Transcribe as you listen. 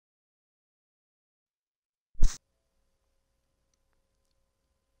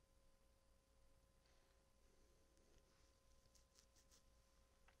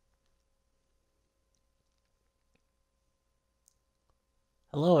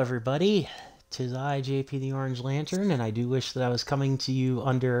Hello, everybody. 'Tis I, JP the Orange Lantern, and I do wish that I was coming to you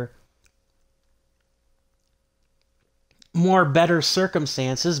under more better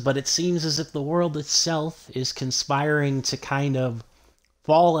circumstances, but it seems as if the world itself is conspiring to kind of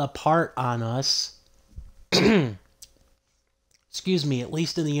fall apart on us. Excuse me, at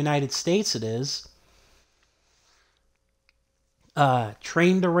least in the United States it is.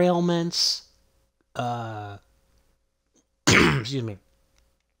 Train derailments, excuse me.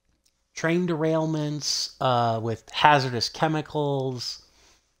 Train derailments with hazardous chemicals,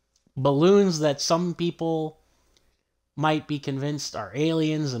 balloons that some people might be convinced are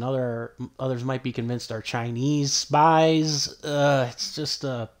aliens and others might be convinced are Chinese spies. It's just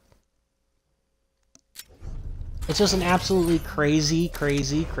an absolutely crazy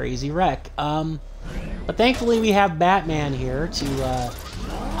wreck. But thankfully we have Batman here to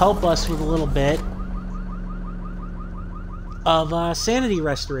help us with a little bit of sanity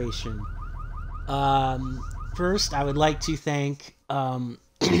restoration. First, I would like to thank,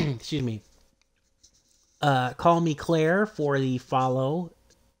 excuse me, Call Me Claire for the follow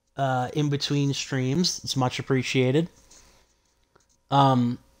in between streams. It's much appreciated.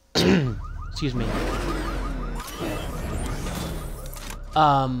 Excuse me.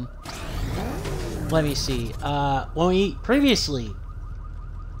 Let me see. When we previously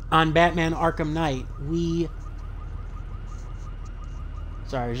on Batman Arkham Knight,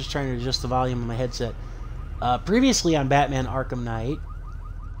 sorry, I was just trying to adjust the volume of my headset. Previously on Batman Arkham Knight,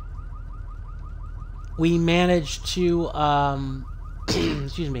 we managed to,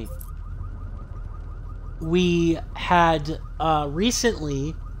 excuse me, we had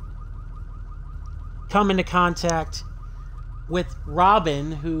recently come into contact with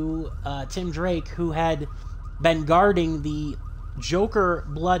Robin, Tim Drake, who had been guarding the Joker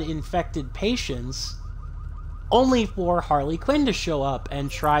blood-infected patients, only for Harley Quinn to show up and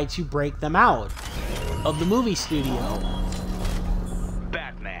try to break them out of the movie studio.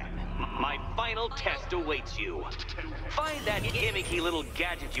 Batman, my final test awaits you. Find that gimmicky little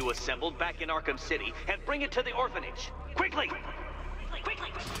gadget you assembled back in Arkham City and bring it to the orphanage. Quickly!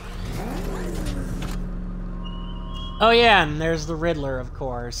 Oh yeah, and there's the Riddler, of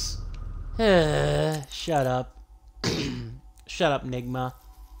course. Shut up. Shut up, Nigma.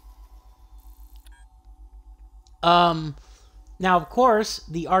 Now, of course,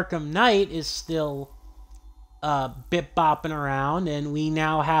 the Arkham Knight is still bip-bopping around, and we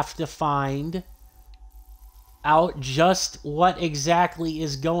now have to find out just what exactly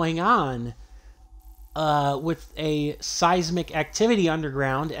is going on with a seismic activity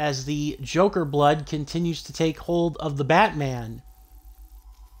underground as the Joker blood continues to take hold of the Batman.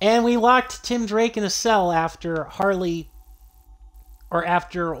 And we locked Tim Drake in a cell after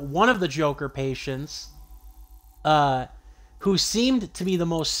after one of the Joker patients, who seemed to be the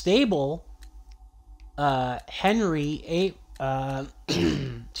most stable, Henry Adams,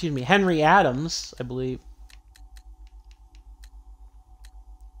 I believe.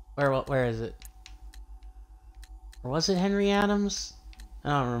 Where is it? Or was it Henry Adams? I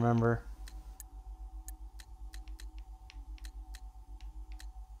don't remember.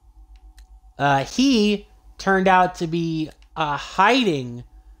 He turned out to be hiding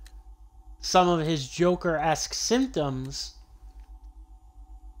some of his Joker-esque symptoms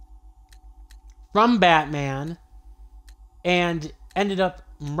from Batman and ended up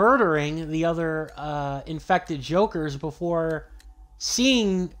murdering the other infected Jokers before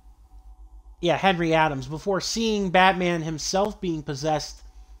seeing... Yeah, Henry Adams, before seeing Batman himself being possessed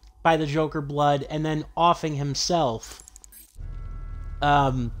by the Joker blood and then offing himself.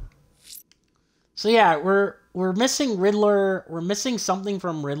 So yeah, we're missing Riddler. We're missing something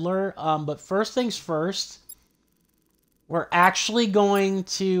from Riddler. But first things first, we're actually going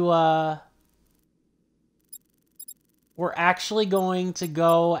to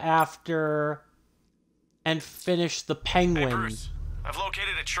go after and finish the Penguin. Hey, Bruce. I've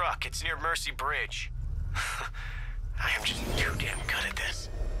located a truck. It's near Mercy Bridge. I am just too damn good at this.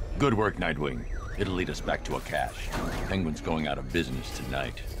 Good work, Nightwing. It'll lead us back to a cache. Penguin's going out of business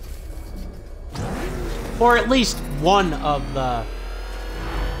tonight. Or at least one of the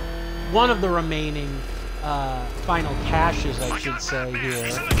remaining final caches, I should say here.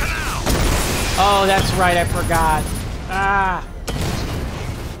 Oh, that's right, I forgot.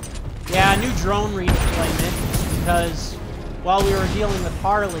 Yeah, new drone redeployment, because while we were dealing with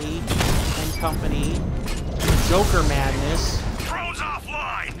Harley and company, Joker madness. Drone's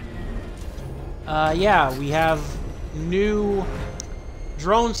offline. Yeah, we have new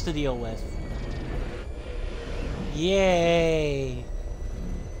drones to deal with. Yay!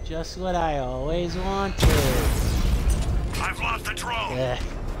 Just what I always wanted. I've lost the drone. Yeah.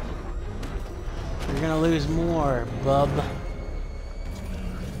 You're gonna lose more, bub.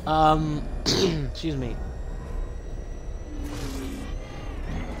 Excuse me.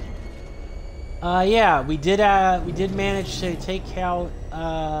 Yeah, we did manage to take out,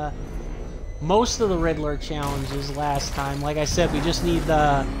 most of the Riddler challenges last time. Like I said, we just need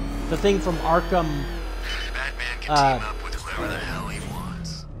the thing from Arkham, Batman can team up with whoever the hell he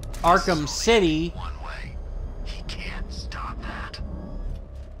wants. Arkham City. One way. He can't stop that.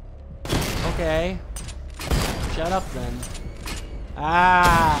 Okay. Shut up then.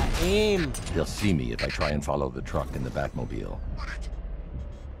 Ah, aim. They'll see me if I try and follow the truck in the Batmobile.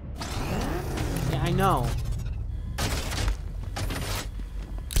 Yeah, I know.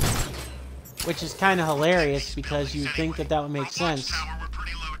 Which is kind of hilarious because you'd think that that would make sense. Tower, we're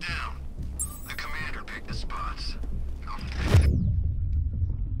pretty low down. The commander picked the spots.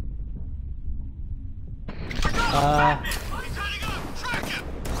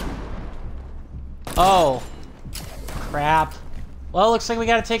 Oh. Crap. Well, it looks like we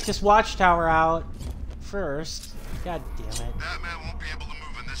gotta take this watchtower out first. God damn it. Batman won't be able to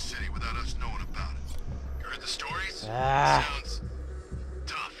move in this city without us knowing about it. You heard the stories? Ah. Sounds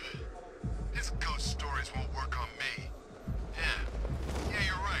tough. His ghost stories won't work on me. Yeah,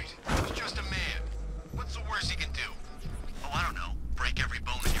 you're right. He's just a man. What's the worst he can do? Oh, I don't know. Break every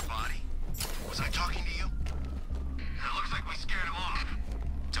bone in your body? Was I talking to you? It looks like we scared him off.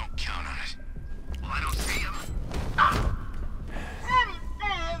 Don't count on it. Well, I don't see him.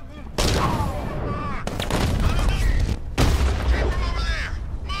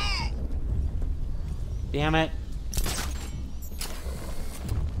 Damn it.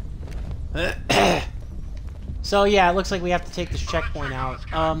 So yeah, it looks like we have to take this checkpoint out.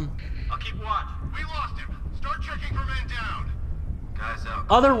 I'll keep watch. We lost him. Start checking for men down. Guys up.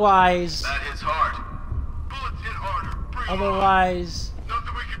 Otherwise, That hits hard. Bullets hit harder. Bring him on. otherwise,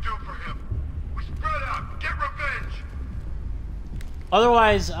 Nothing we can do for him. We spread out. Get revenge.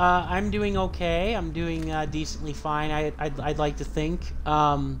 otherwise, I'm doing okay. I'm doing decently fine. I'd like to think. It's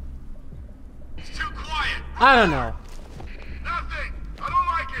too quiet. I don't know. Nothing. I don't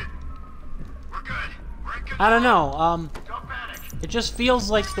like it. We're good. We're in control. I don't know. Don't panic. It just feels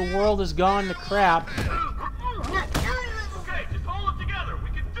like the world has gone to crap. Okay, just hold it together. We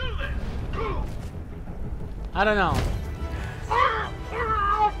can do this. I don't know.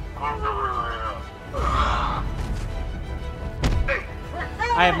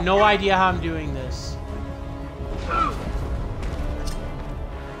 I have no idea how I'm doing this.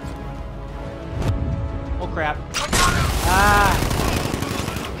 Oh crap. Ah!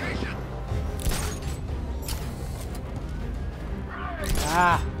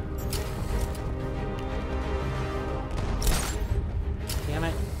 Ah! Damn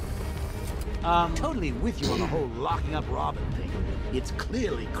it. Totally with you on the whole locking up Robin thing. It's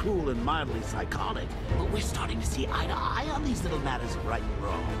clearly cruel and mildly psychotic, but we're starting to see eye to eye on these little matters of right and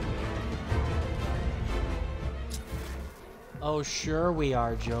wrong. Oh, sure we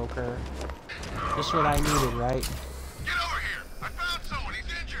are, Joker. Just what I needed, right? Get over here. I found someone.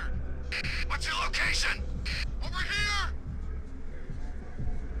 He's injured. What's your location? Over here.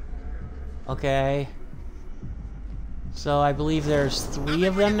 Okay. So I believe there's 3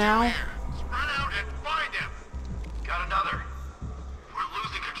 of them now? Spread out and find him. Got another. We're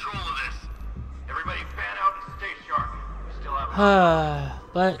losing control of this. Everybody fan out and stay sharp. We still have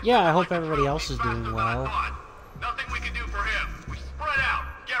But yeah, I hope everybody else is doing well. Nothing we can do for him. We spread out.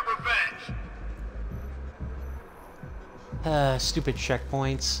 Get revenge. Stupid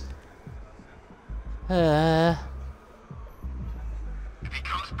checkpoints. If he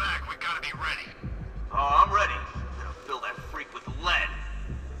comes back, we gotta be ready. Oh, I'm ready. Gonna fill that freak with lead.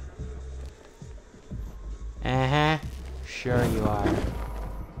 Uh-huh. Sure you are.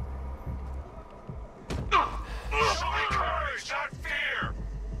 Show me courage, not fear.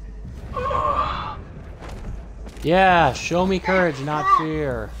 Yeah, show me courage, not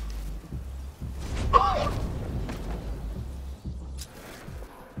fear.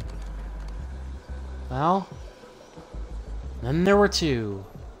 Well, then there were 2.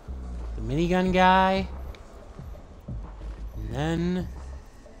 The minigun guy, and then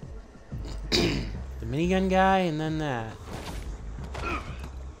the minigun guy, and then that.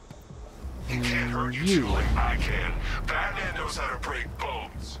 And you. like I can. Batman knows how to break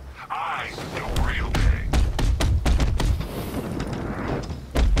bones. I know real pain.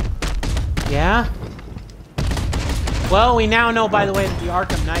 Yeah? Well, we now know, by the way, that the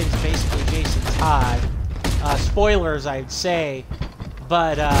Arkham Knight is basically Jason Todd. Spoilers, I'd say.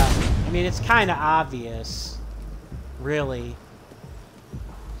 But, I mean, it's kind of obvious. Really.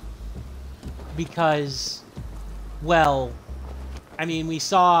 Because, well, I mean, we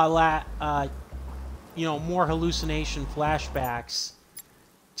saw you know, more hallucination flashbacks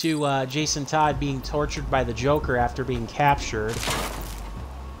to Jason Todd being tortured by the Joker after being captured,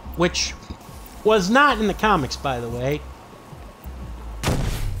 which was not in the comics, by the way.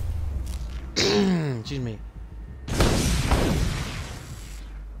 Excuse me.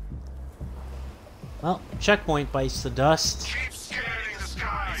 Well, checkpoint bites the dust. Keep scanning the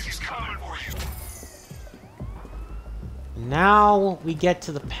skies. He's coming for you. Now we get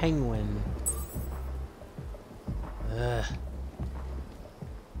to the Penguin. Ugh.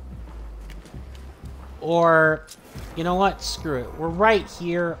 Or, you know what? Screw it. We're right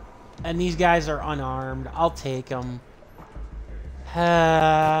here, and these guys are unarmed. I'll take them.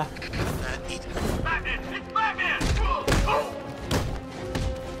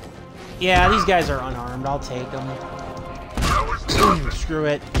 Yeah, these guys are unarmed. I'll take them. Screw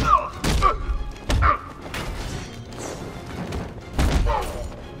it.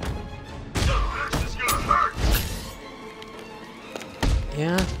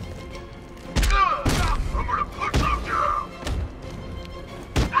 Yeah. I'm gonna put you down.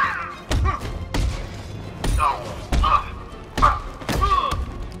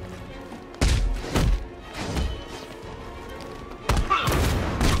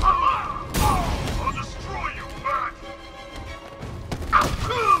 I'll destroy you, Matt.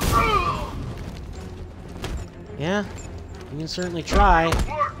 Yeah. You can certainly try.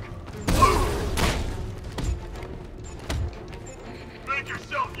 Work. Make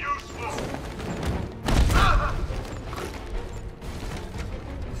yourself useful.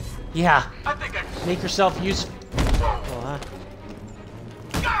 Yeah. I think I Make yourself useful, huh?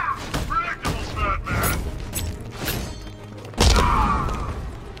 predictable, fat man.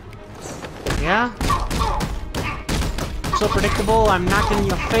 Yeah? So predictable, I'm knocking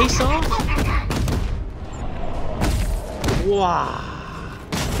your face off? Wow.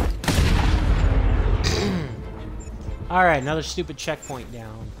 Alright, another stupid checkpoint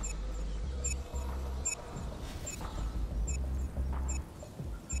down.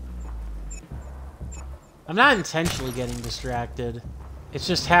 I'm not intentionally getting distracted. It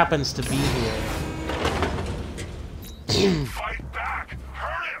just happens to be here. Fight back.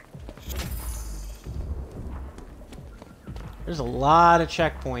 Hurt him. There's a lot of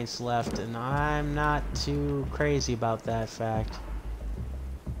checkpoints left, and I'm not too crazy about that fact.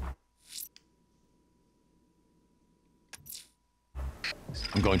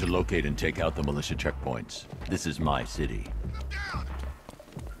 I'm going to locate and take out the militia checkpoints. This is my city.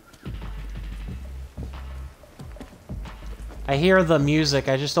 I hear the music,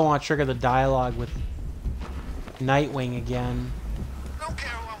 I just don't want to trigger the dialogue with Nightwing again. Don't care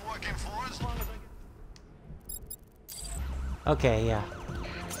who I'm working for as long as I Okay, yeah.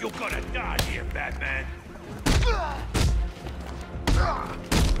 You're gonna die here, Batman.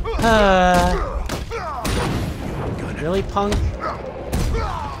 Really, punk?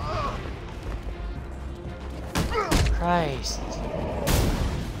 Christ.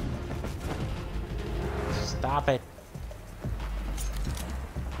 Stop it.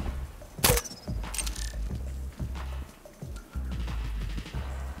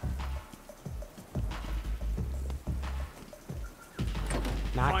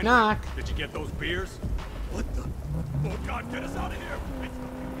 Knock, Finally. knock. Did you get those beers? What the? Oh God, get us out of here!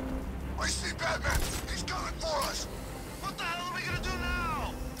 I see Batman. He's coming for us. What the hell are we gonna do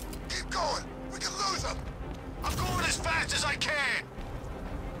now? Keep going. We can lose him. I'm going as fast as I can.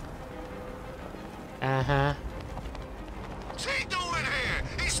 Uh-huh. What's he doing here?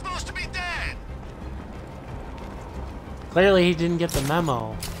 He's supposed to be dead. Clearly he didn't get the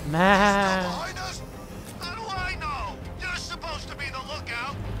memo. Still Man. behind us? How do I know? You're supposed to be the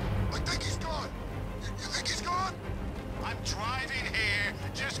lookout. I think he's gone. You think he's gone? I'm driving here.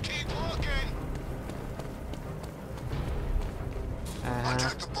 Just keep looking.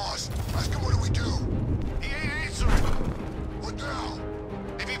 Contact the boss. Ask him what do we do. He ain't answering. What now?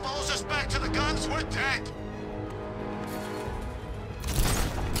 If he pulls us back to the guns, we're dead.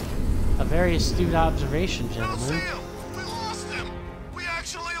 A very astute observation, I don't see gentlemen. him. We lost him. We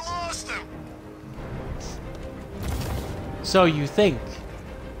actually lost him. So you think.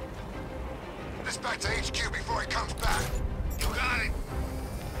 Dispatch to HQ before he comes back. You got it.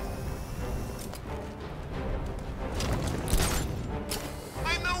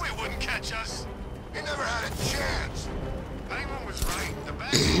 I knew he wouldn't catch us. He never had a chance. Penguin was right. The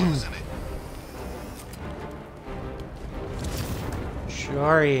bag was in it.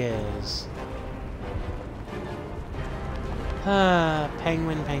 Sure he is.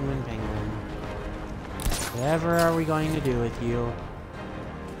 Penguin, penguin, penguin. Whatever are we going to do with you?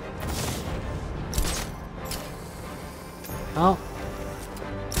 Oh,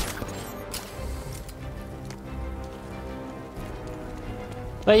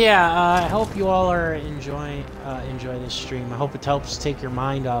 But yeah, I hope you all are enjoy this stream. I hope it helps take your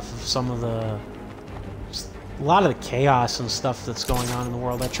mind off of some of the, a lot of the chaos and stuff that's going on in the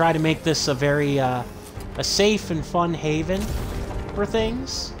world. I try to make this a very a safe and fun haven for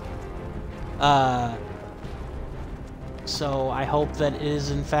things. So I hope that it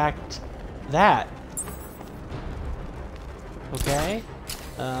is in fact that. Okay.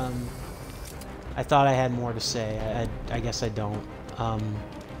 I thought I had more to say. I guess I don't.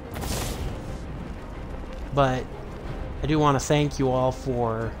 But I do want to thank you all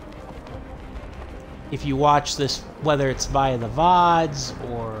for, if you watch this, whether it's via the VODs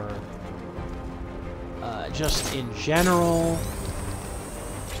or just in general,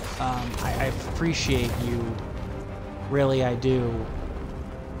 I appreciate you, really I do,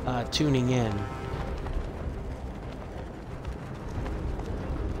 tuning in.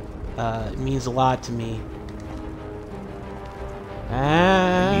 It means a lot to me. We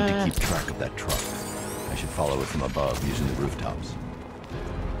need to keep track of that truck. I should follow it from above using the rooftops.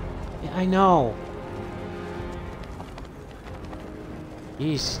 Yeah, I know. Jeez,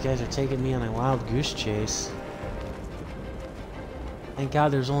 these guys are taking me on a wild goose chase. Thank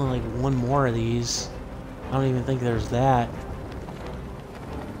God there's only like one more of these. I don't even think there's that.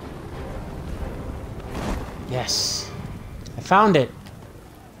 Yes. I found it.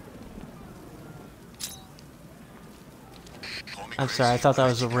 I'm sorry, I thought that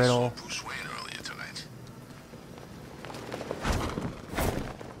was a riddle.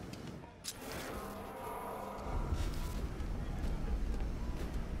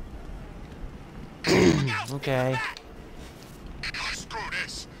 Okay.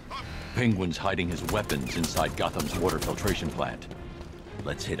 Penguin's hiding his weapons inside Gotham's water filtration plant.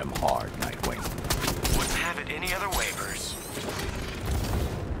 Let's hit him hard, Nightwing. Wouldn't have it any other way, Bruce.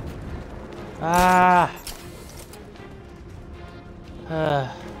 Ah.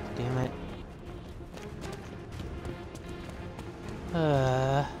 Damn it.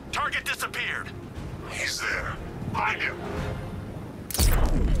 Target disappeared. He's there. Find him.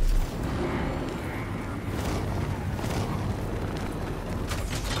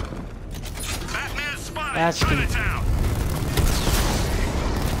 Batman spotted Chinatown.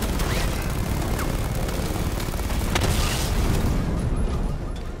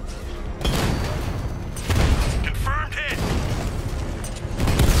 Confirmed hit.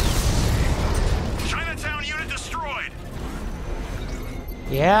 Chinatown unit destroyed.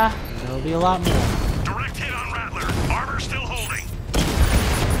 Yeah, there'll be a lot more. Direct hit on Rattler. Armor still holding.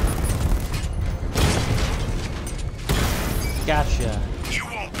 Gotcha. You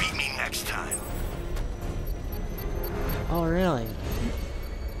won't beat me next time. Oh, really?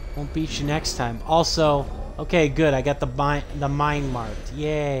 Won't beat you next time. Also, okay, good. I got the mine marked.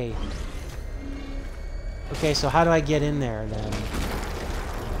 Yay. Okay, so how do I get in there then?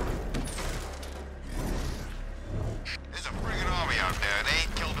 There's a friggin' army out there. They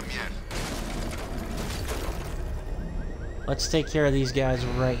ain't killed him yet. Let's take care of these guys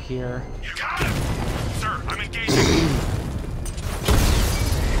right here. You got him. Sir, I'm engaging.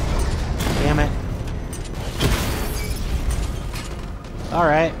 Damn it.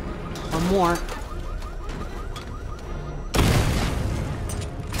 Alright. One more.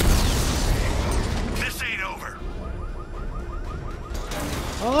 This ain't over.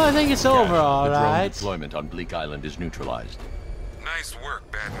 Oh, I think it's over, The drone alright. deployment on Bleak Island is neutralized. Nice work,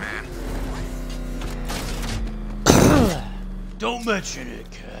 Batman. Don't mention it,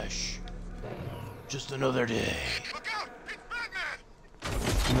 Cash. Just another day. Look out! It's Batman!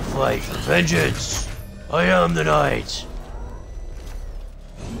 In the fight for vengeance. I am the knight.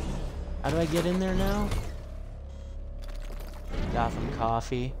 How do I get in there now? Gotham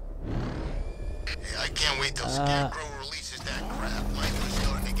Coffee. Yeah, I can't wait till Scarecrow releases that crap. Life is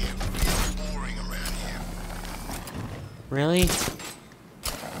starting to get real boring around here. Really?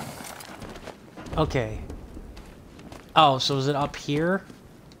 Okay. Oh, so is it up here?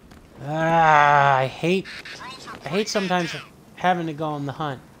 Ah, I hate sometimes having to go on the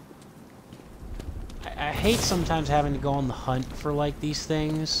hunt. I hate sometimes having to go on the hunt for like these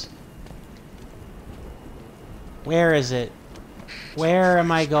things. Where is it? Where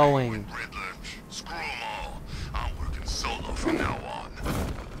am I going? Riddler, screw 'em all. I'm working solo from now on.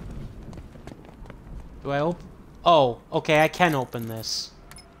 Do I open? Oh, okay, I can open this.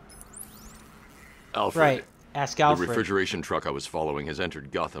 Alfred, Right, ask the Alfred. refrigeration truck I was following has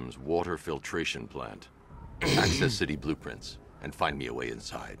entered Gotham's water filtration plant. Access city blueprints and find me a way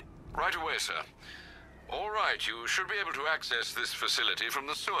inside. Right away, sir. All right, you should be able to access this facility from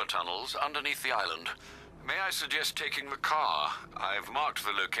the sewer tunnels underneath the island. May I suggest taking the car? I've marked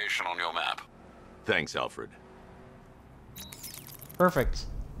the location on your map. Thanks, Alfred. Perfect.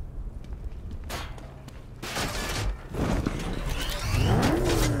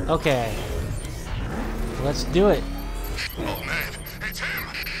 Okay. Let's do it. Oh man, it's him!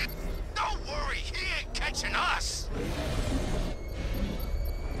 Don't worry, he ain't catching us!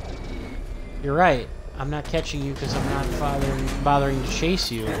 You're right. I'm not catching you because I'm not bothering to chase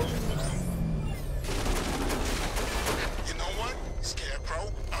you. You know what?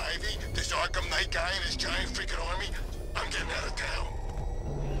 Scarecrow, Ivy, this Arkham Knight guy and his giant freaking army, I'm getting out of town.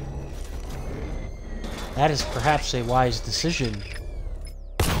 That is perhaps a wise decision.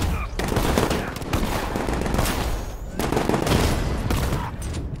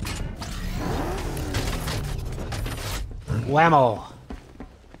 Whammo!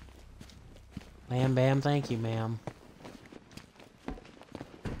 Bam, bam, thank you, ma'am.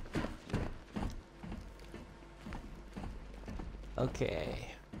 Okay.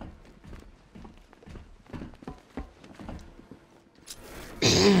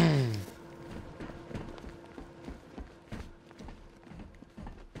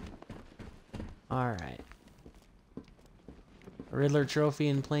 Alright. Riddler trophy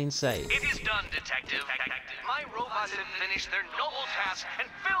in plain sight. It is done, Detective. My robots have finished their noble task and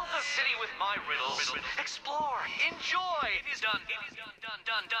filled the city with my riddles. Explore, enjoy. It is done. It is done.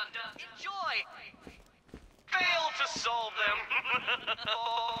 Enjoy. Fail to solve them.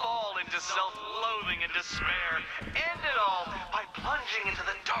 Fall into self-loathing and despair. End it all by plunging into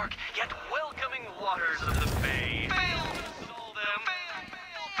the dark yet welcoming waters of the bay. Fail to solve them.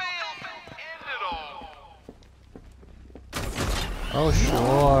 Fail. End it all. Oh,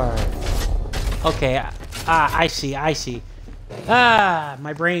 sure. Okay, I see.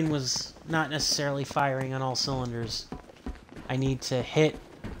 My brain was not necessarily firing on all cylinders. I need to hit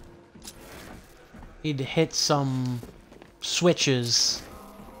some switches.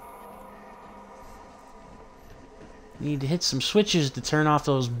 Need to hit some switches to turn off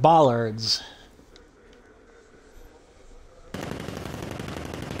those bollards.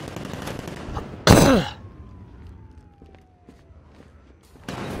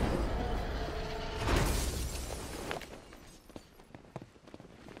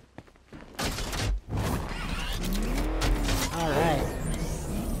 Alright.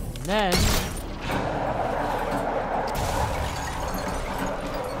 And then...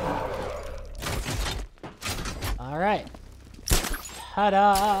 Alright.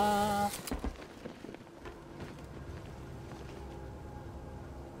 Ta-da!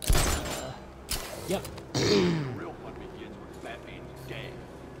 Yep. The real fun begins when Batman's dead.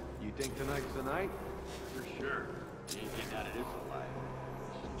 You think tonight's the night? For sure. He ain't getting out of this alive.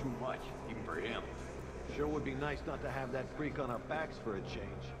 This is too much, even for him. Sure would be nice not to have that freak on our backs for a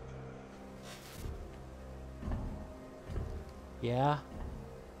change. Yeah.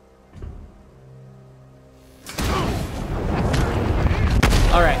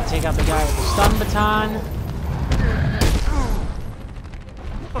 Alright, take out the guy with the stun baton.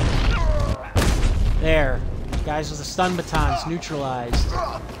 There. Guys with the stun batons neutralized.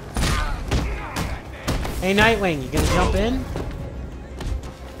 Hey, Nightwing, you gonna jump in?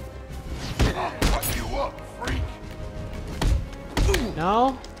 Fuck you up, freak!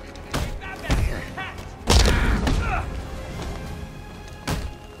 No?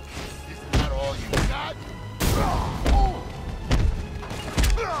 Isn't that all you got?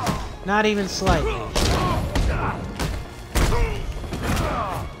 Not even slightly.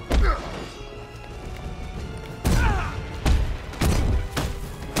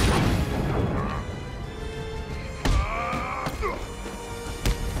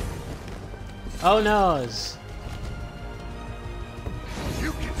 Oh noes.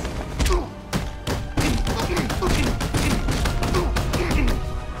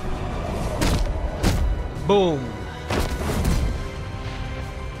 Boom.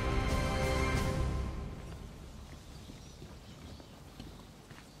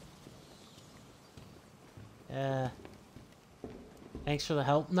 Thanks for the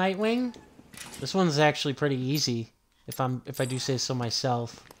help, Nightwing. This one's actually pretty easy, if I do say so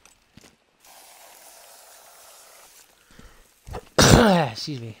myself.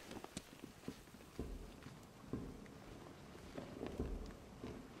 Excuse me.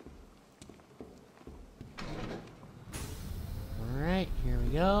 Alright, here we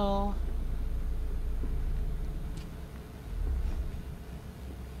go.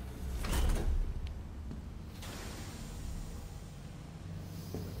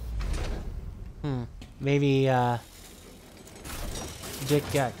 Maybe, Dick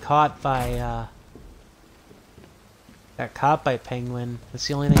got caught by Penguin. That's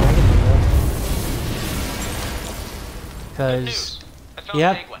the only thing I can think of. Because,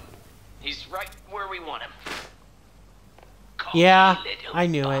 yep. Penguin. He's right where we want him. Yeah, I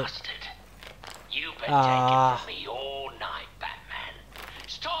knew it. You've been taking from me all night, Batman.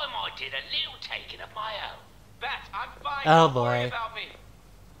 Just tell him I'm fine. Oh, Don't worry boy. about me.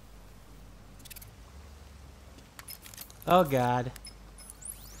 Oh, God.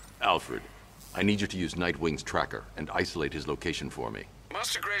 Alfred, I need you to use Nightwing's tracker and isolate his location for me.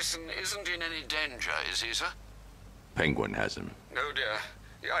 Master Grayson isn't in any danger, is he, sir? Penguin has him. Oh dear.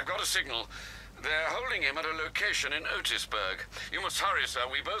 Yeah, I've got a signal. They're holding him at a location in Otisburg. You must hurry, sir.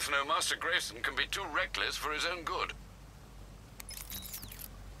 We both know Master Grayson can be too reckless for his own good.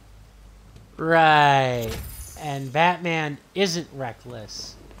 Right. And Batman isn't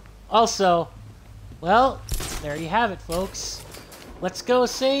reckless. Also, well, there you have it, folks. Let's go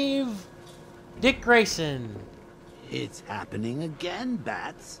save Dick Grayson. It's happening again,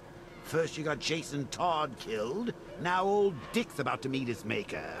 Bats. First you got Jason Todd killed, now old Dick's about to meet his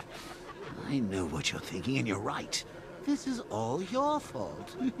maker. I know what you're thinking, and you're right. This is all your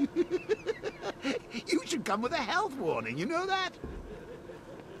fault. You should come with a health warning, you know that?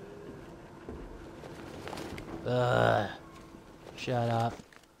 Shut up.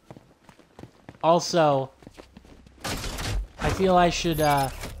 Also, I feel I should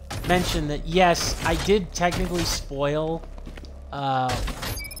mention that, yes, I did technically spoil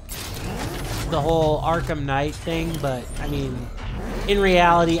the whole Arkham Knight thing, but, I mean, in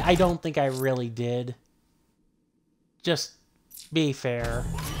reality, I don't think I really did. Just be fair.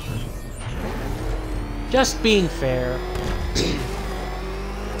 Just being fair.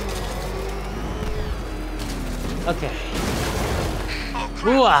 Okay.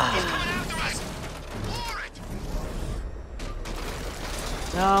 Ooh-ah.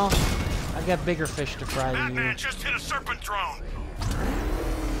 No, I've got bigger fish to fry than you. Batman just hit a serpent drone.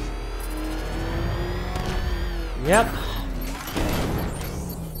 Yep.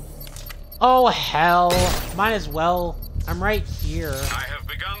 Oh, hell. Might as well. I'm right here. I have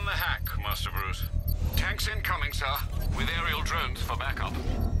begun the hack, Master Bruce. Tanks incoming, sir, with aerial drones for backup.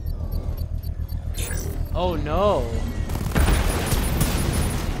 Oh, no.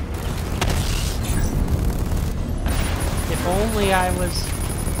 If only I was...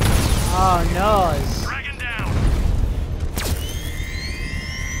 Oh, no. Dragon down.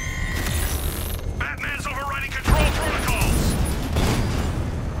 Batman's overriding control protocols.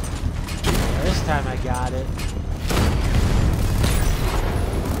 This time I got it.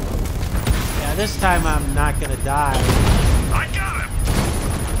 Yeah, this time I'm not gonna die. I got him.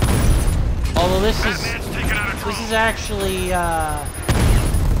 Although this Batman's is actually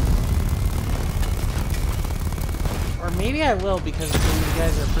or maybe I will, because these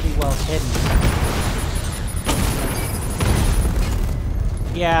guys are pretty well hidden.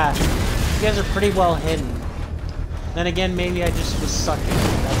 Yeah, you guys are pretty well hidden. Then again, maybe I just was sucking.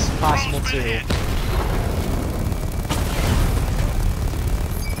 That's possible too.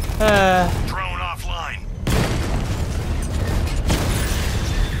 Drone offline.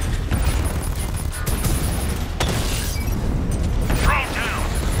 Drone down.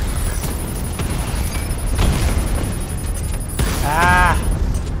 Ah!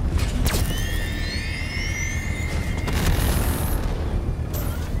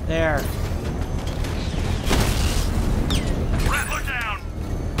 There. Rattler down.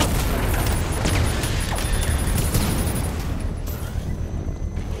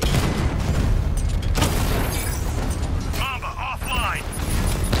 Mamba offline.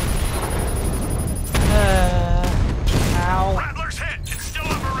 Ow. Rattler's hit. It's still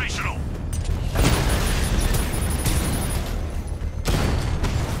operational.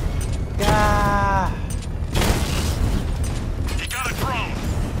 Ah! He got a drone.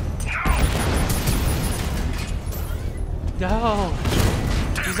 No!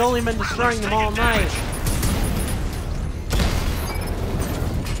 He's only been destroying them all night.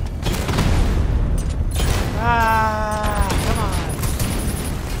 Ah! Come on.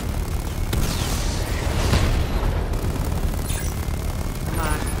 Come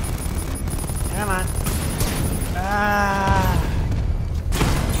on. Come on. Ah!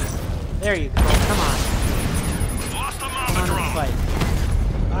 There you go. Come on. Lost the Come Mamba on and drone. fight.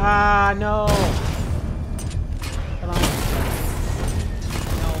 Ah, no! Come on.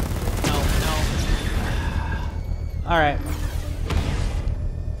 No. Alright.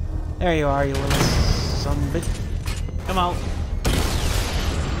 There you are, you little son of a bitch. Come out.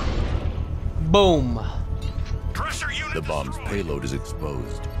 Boom. Pressure unit The bomb's destroyed. payload is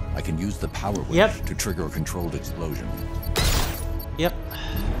exposed. I can use the power winch Yep. to trigger a controlled explosion. Yep.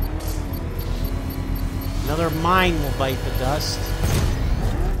 Another mine will bite the dust.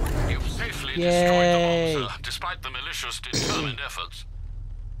 You've safely Yay. destroyed the bomb, sir, despite the malicious, determined efforts.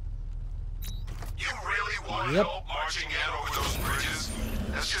 You really want Yep. help marching in over those bridges?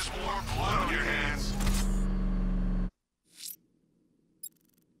 That's just more blood on your hands.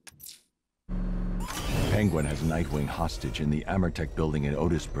 Penguin has Nightwing hostage in the Amertech building in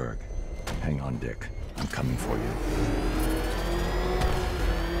Otisburg. Hang on, Dick. I'm coming for you.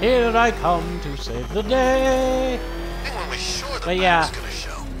 Here I come to save the day. Penguin was sure the But man yeah. was gonna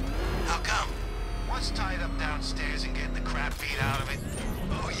show. How come? What's tied up downstairs and getting the crap beat out of it?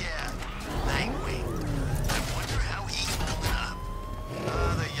 Oh yeah, Nightwing. I wonder how he's holding up.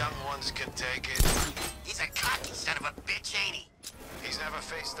 The young ones can take it. He's a cocky son of a bitch, ain't he? He's never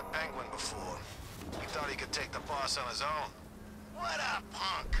faced the Penguin before. He thought he could take the boss on his own. What a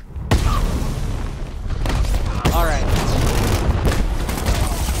punk! All right.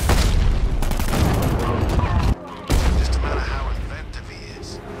 Just a matter how inventive he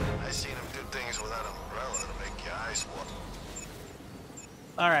is. I seen him do things without an umbrella to make your eyes water.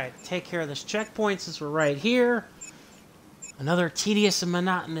 All right. Take care of this checkpoint since we're right here. Another tedious and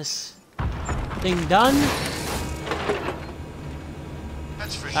monotonous thing done.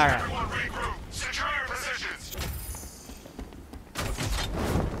 That's for sure. All right. Everyone regroup. Secure your positions.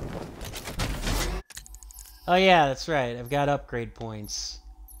 Oh yeah, that's right. I've got upgrade points.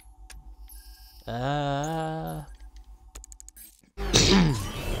 All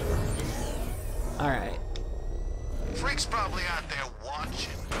right. Freak's probably out there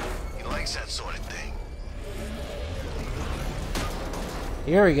watching. He likes that sort of thing.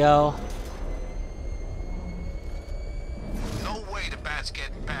 Here we go. No way the bat's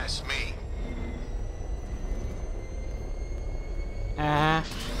getting past me. Ah.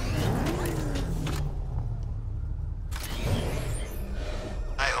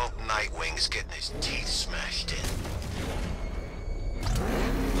 I hope Nightwing's getting his teeth smashed in.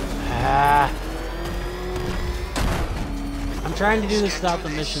 Ah. I'm trying to do this without the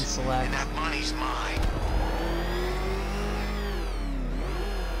mission And select. that money's mine.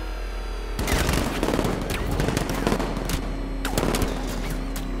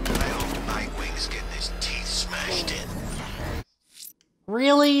 I hope Nightwing's getting his teeth smashed in.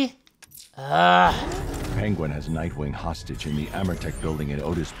 Really? Penguin has Nightwing hostage in the Amertech building in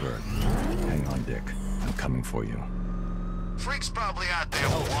Otisburg. Hang on, Dick. I'm coming for you. Freak's probably out there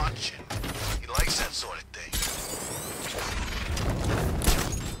watching. He likes that sort of thing.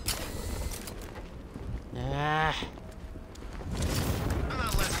 Ah. I'm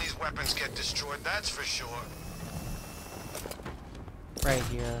not letting these weapons get destroyed, that's for sure. Right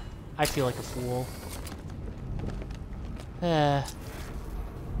here. I feel like a fool.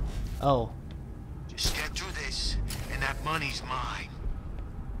 Oh. Just get through this, and that money's mine.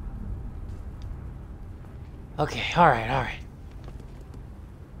 Okay, alright, alright.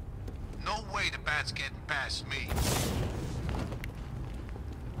 No way the bat's getting past me.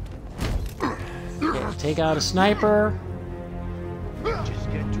 Yeah, take out a sniper. Just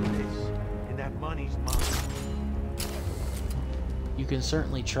get through this, and that money's mine. You can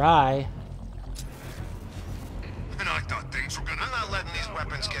certainly try. And I thought things were gonna... I'm not letting these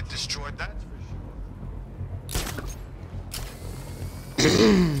weapons get destroyed, that's for sure.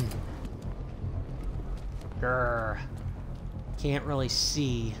 Grr. Can't really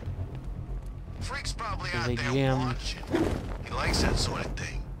see. Freak's probably There's out a there gym. watching. He likes that sort of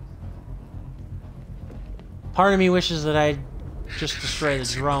thing. Part of me wishes that I'd just destroy the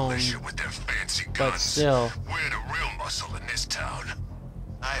drone, Militia with their fancy but guns. still. We're the real muscle in this town.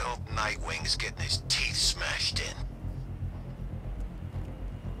 I hope Nightwing's getting his teeth smashed in.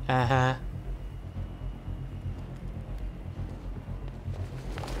 Uh-huh.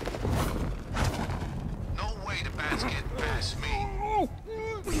 No way the bat's getting past me.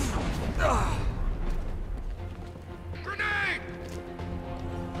 Grenade!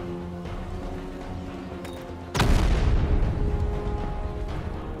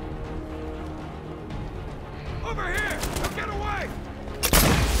 Over here! Now get away!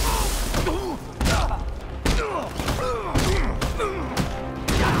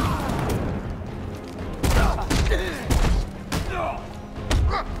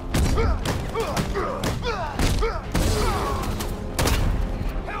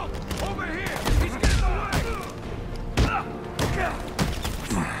 Help! Over here! He's getting away!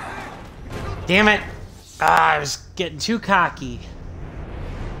 Damn it! Ah, I was getting too cocky.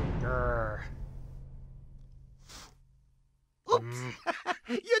 Grr. Oops.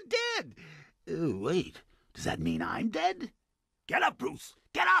 You're dead. Oh, wait. Does that mean I'm dead? Get up, Bruce.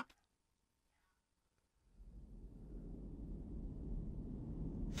 Get up.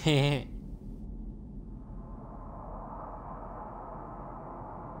 Heh.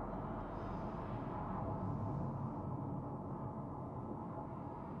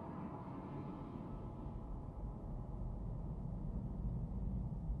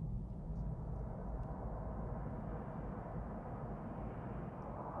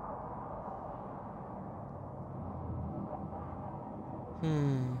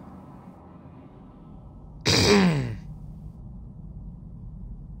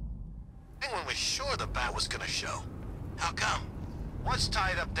 Penguin was sure the bat was gonna show. How come? What's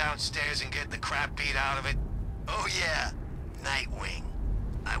tied up downstairs and getting the crap beat out of it? Oh yeah, Nightwing.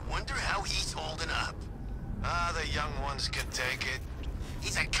 I wonder how he's holding up. Ah, the young ones can take it.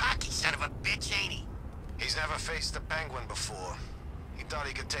 He's a cocky son of a bitch, ain't he? He's never faced the Penguin before. He thought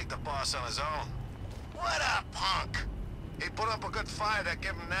he could take the boss on his own. What a punk! He put up a good fight, I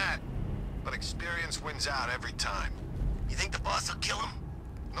give him that. But experience wins out every time. You think the boss will kill him?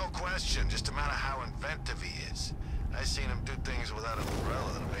 No question, just a matter how inventive he is. I seen him do things without an umbrella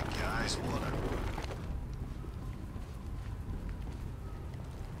that'll make your eyes water.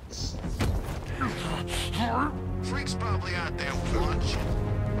 Freak's probably out there watching.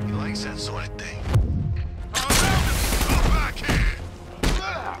 He likes that sort of thing. Go back here!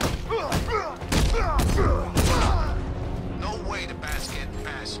 No way the bat's getting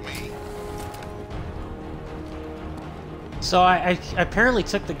past me. So I apparently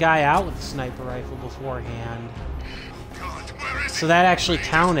took the guy out with the sniper rifle beforehand. God, where is So that actually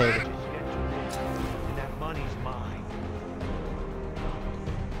counted. And that money's mine.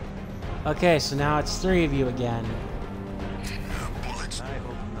 Okay, so now it's 3 of you again. Bullets. I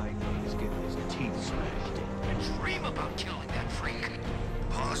hope Nightwing is getting his teeth smashed in. Dream about killing that freak.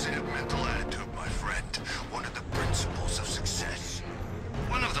 Positive mental attitude, my friend. One of the principles of success.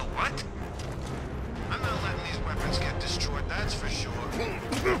 One of the what? I'm not letting these weapons get destroyed, that's for sure.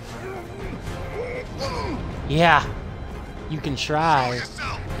 Yeah, you can try,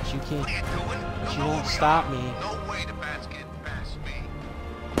 Yourself. but you What are can't. you doing? But you Come won't over stop here. me. No way the bat's getting past me.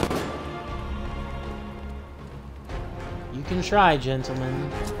 You can try,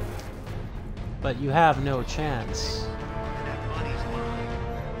 gentlemen, but you have no chance. That money's mine.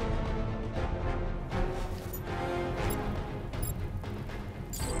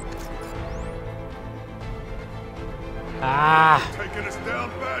 Ah, Taking us down,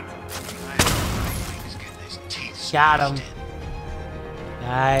 Bat. Nightwing's getting his teeth got him. smashed in.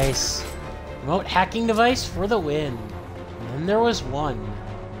 Nice. Remote hacking device for the win. And then there was one.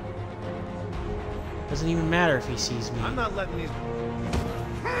 Doesn't even matter if he sees me. I'm not letting these...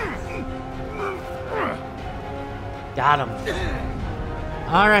 Got him.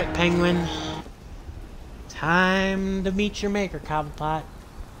 Alright, Penguin. Time to meet your maker, Cobblepot.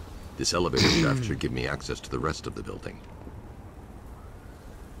 This elevator shaft should give me access to the rest of the building.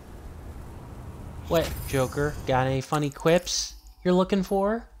 What, Joker? Got any funny quips you're looking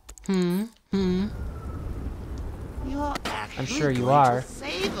for? You're actually I'm sure you going are. to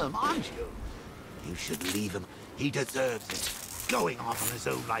save him, aren't you? You should leave him. He deserves it. Going off on his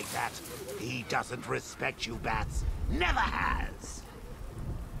own like that. He doesn't respect you, Bats. Never has.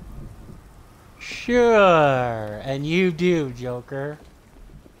 Sure, and you do, Joker.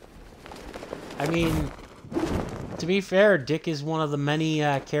 I mean, to be fair, Dick is one of the many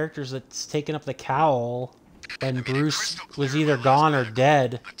characters that's taken up the cowl when Bruce was either gone or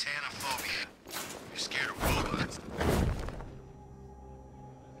dead. Patanophobia. You're scared of robots.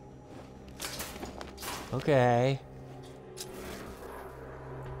 Okay.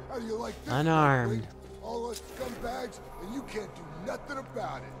 How do you like this? Unarmed. All us scumbags, and you can't do nothing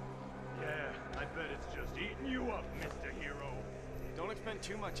about it. Yeah, I bet it's just eating you up, Mr. Hero. Don't expend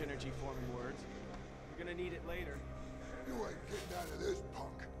too much energy forming words. You're gonna need it later. You ain't getting out of this,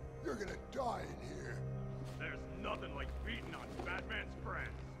 punk. You're gonna die in here. There's nothing like beating on Batman's friends.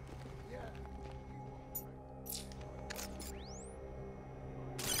 Yeah.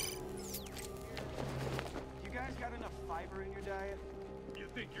 You guys got enough fiber in your diet? You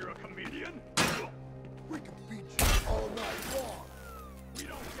think you're a comedian? We can beat you all night long. We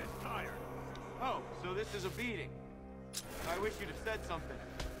don't get tired. Oh, so this is a beating. I wish you'd have said something.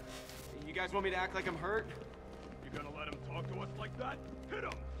 You guys want me to act like I'm hurt? You gonna let him talk to us like that? Hit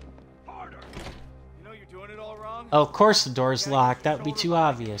him! Harder! You know you're doing it all wrong? Oh, of course the door's locked. That would be too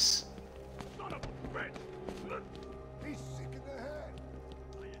obvious. Son of a bitch! He's sick in the head.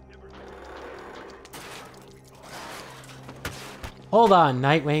 I had never... Hold on,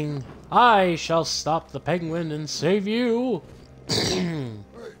 Nightwing. I shall stop the Penguin and save you. Hey, he's And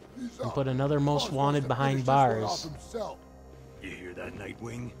up. put another most Boss wanted wants to behind finish this one bars. off himself. You hear that,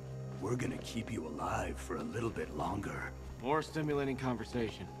 Nightwing? We're gonna keep you alive for a little bit longer. More stimulating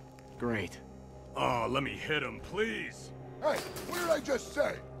conversation. Great. Oh, let me hit him, please. Hey, what did I just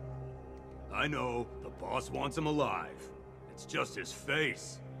say? I know, the boss wants him alive. It's just his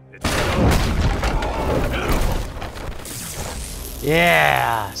face. It's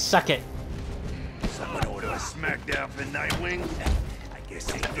Yeah, suck it. Someone order a smackdown for Nightwing? I guess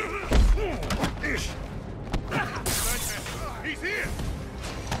they did. He's here!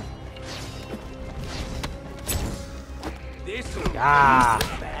 Ah.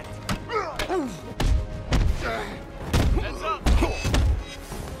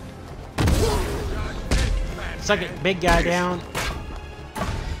 Second big guy down.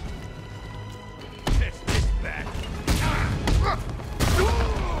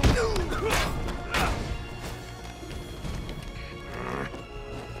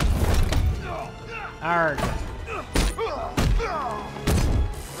 Arg.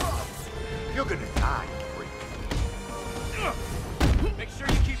 You're gonna die, freak. Make sure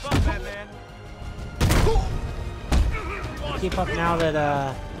you keep up, Batman. Keep up now that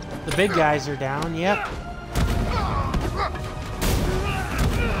the big guys are down. Yep.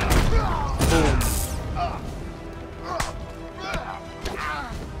 Boom.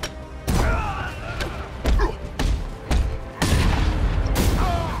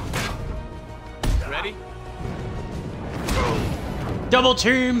 Ready? Double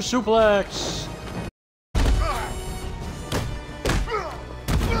team suplex.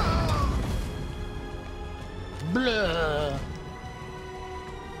 Blah.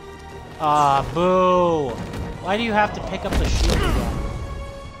 Ah, boo. Why do you have to pick up the shield again?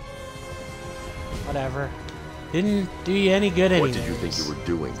 Whatever. Didn't do you any good anyways. What did you think you were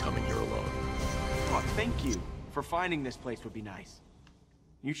doing coming here alone? Oh, thank you for finding this place would be nice.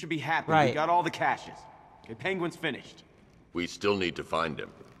 You should be happy. Right. We got all the caches. Okay, Penguin's finished. We still need to find him.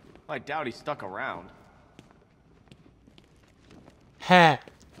 I doubt he stuck around. Heh.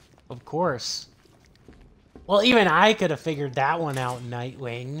 Of course. Well, even I could have figured that one out,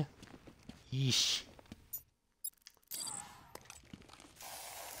 Nightwing. Yeesh.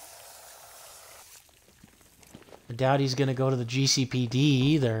 I doubt he's gonna go to the GCPD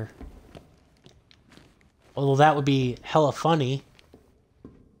either. Although that would be hella funny.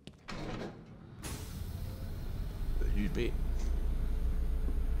 You'd be.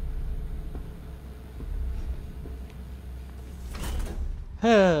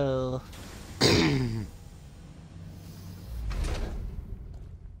 Oh.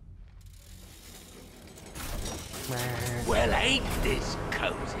 Well, ain't this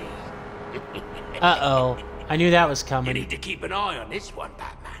cozy? Uh-oh. I knew that was You coming. need to keep an eye on this one,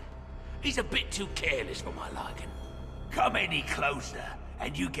 Batman. He's a bit too careless for my liking. Come any closer,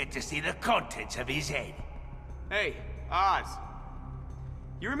 and you get to see the contents of his head. Hey, Oz.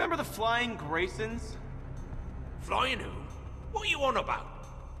 You remember the Flying Graysons? Flying who? What are you on about?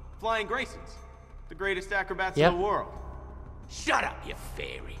 Flying Graysons. The greatest acrobats Yep. in the world. Shut up, you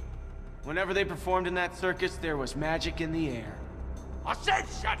fairy. Whenever they performed in that circus, there was magic in the air. I said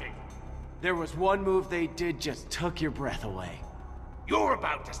shut it! There was one move they did just took your breath away. You're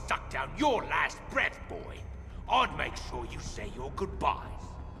about to suck down your last breath, boy. I'd make sure you say your goodbyes.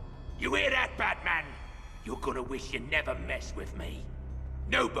 You hear that, Batman? You're gonna wish you never messed with me.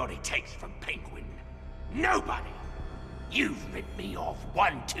 Nobody takes from Penguin. Nobody! You've ripped me off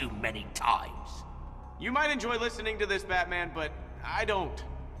one too many times. You might enjoy listening to this, Batman, but I don't.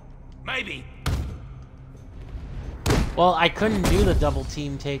 Maybe. Well, I couldn't do the double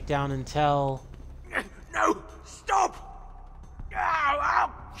team takedown until... No! Stop! No,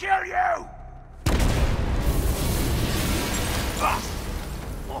 I'll kill you!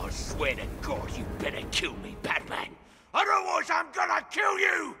 I swear to God, you better kill me, Batman. Otherwise, I'm gonna kill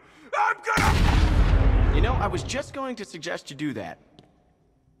you! I'm gonna... You know, I was just going to suggest you do that.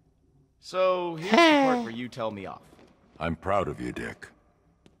 So, here's the part where you tell me off. I'm proud of you, Dick.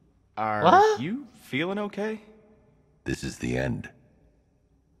 Are you feeling okay? This is the end.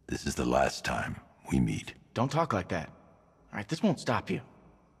 This is the last time we meet. Don't talk like that. All right, this won't stop you.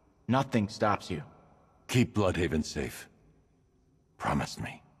 Nothing stops you. Keep Bloodhaven safe. Promise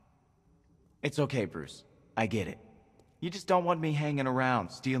me. It's okay, Bruce. I get it. You just don't want me hanging around,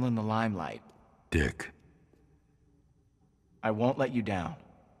 stealing the limelight. Dick. I won't let you down.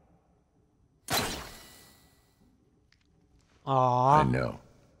 Aww. I know.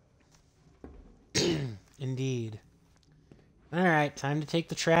 Indeed. Alright, time to take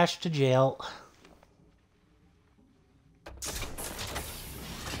the trash to jail.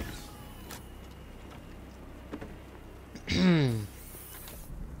 And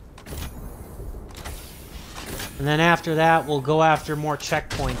then after that, we'll go after more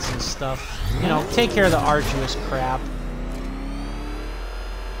checkpoints and stuff. You know, take care of the arduous crap.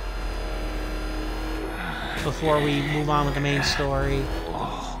 Before we move on with the main story.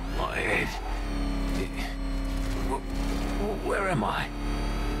 Oh, my head. Where am I?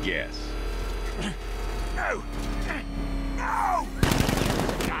 Guess. No! No!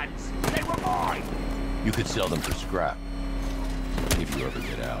 Guns! They were mine! You could sell them for scrap. If you ever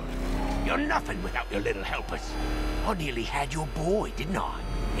get out. You're nothing without your little helpers. I nearly had your boy, didn't I?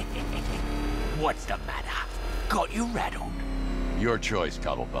 What's the matter? Got you rattled? Your choice,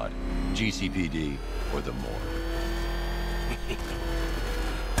 Cobblepot. GCPD or the morgue.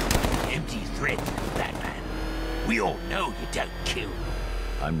 Empty threats, Batman. We all know you don't kill.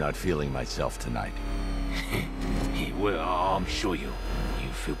 I'm not feeling myself tonight. Well, I'm sure you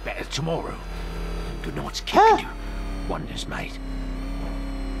feel better tomorrow. Good night's kick can do wonders, mate.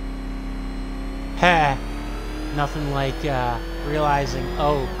 Ha! Nothing like realizing,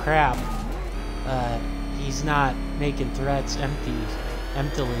 oh crap, he's not making threats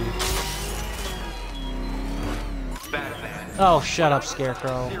emptily. Oh, shut up,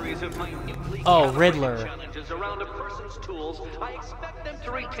 Scarecrow. Oh, Riddler. Challenges around a person's tools. I expect them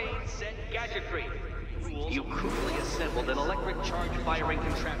to retain said gadgetry. You crudely assembled an electric charge firing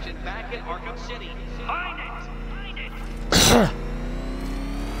contraption back in Arkham City. Find it!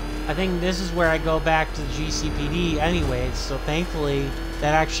 I think this is where I go back to the GCPD anyways, so thankfully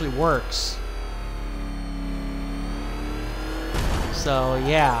that actually works. So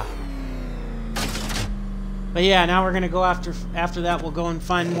yeah. But yeah, now we're gonna go after that we'll go and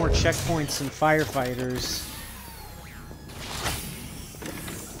find more checkpoints and firefighters.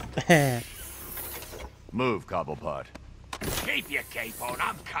 Move, Cobblepot. Keep your cape on,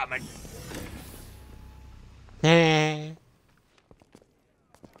 I'm coming. Hey,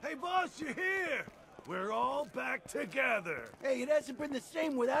 boss, you're here! We're all back together. Hey, it hasn't been the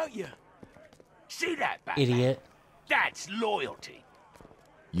same without you. See that, Batman? Idiot. That's loyalty.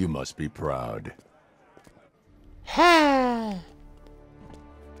 You must be proud. I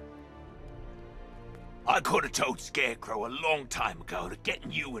could have told Scarecrow a long time ago that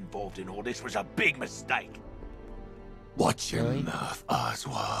getting you involved in all this was a big mistake. Watch your mouth,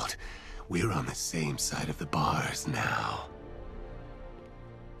 Oswald. We're on the same side of the bars now.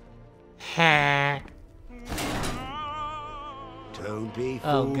 Don't be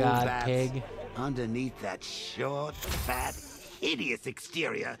Oh fooled, God, Bats. pig. Underneath that short, fat, hideous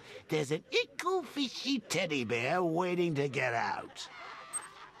exterior, there's an ickle fishy teddy bear waiting to get out.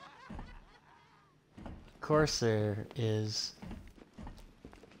 Of course there is.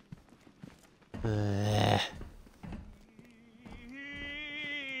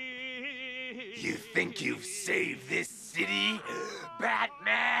 You think you've saved this city,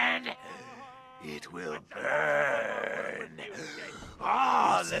 Batman? It will burn.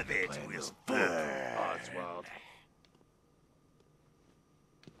 All of it will burn. Oswald.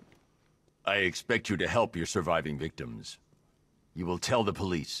 I expect you to help your surviving victims. You will tell the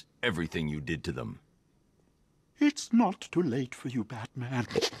police everything you did to them. It's not too late for you, Batman.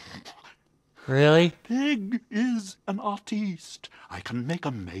 Really? Pig is an artiste. I can make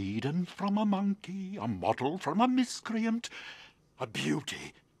a maiden from a monkey, a model from a miscreant, a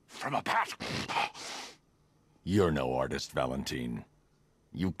beauty from a bat. You're no artist, Valentine.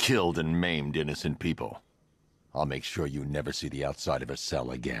 You killed and maimed innocent people. I'll make sure you never see the outside of a cell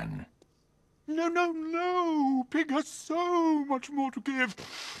again. No, no, no! Pig has so much more to give.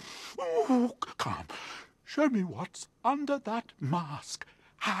 Oh, come. Show me what's under that mask.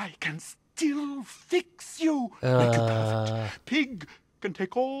 I can still fix you. Make you perfect. Pig can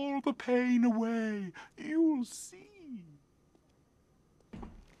take all the pain away. You'll see.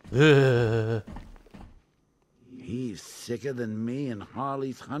 He's sicker than me and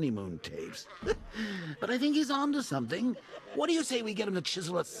Harley's honeymoon tapes. But I think he's onto something. What do you say we get him to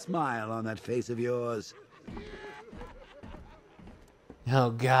chisel a smile on that face of yours?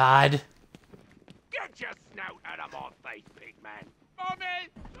 Oh God. Get your snout out of my face, big man. Mommy!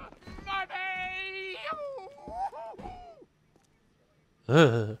 Mommy!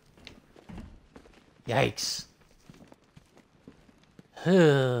 Yikes.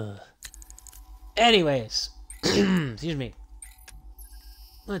 Anyways, excuse me.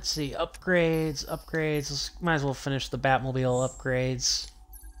 Let's see, upgrades. Might as well finish the Batmobile upgrades.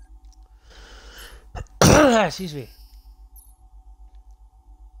 Excuse me.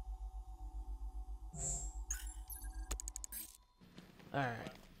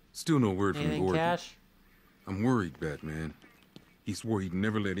 Alright. Still no word from Anything, Gordon. Cash? I'm worried, Batman. He swore he'd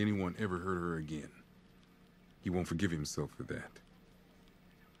never let anyone ever hurt her again. He won't forgive himself for that.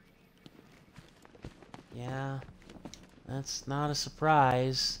 Yeah. That's not a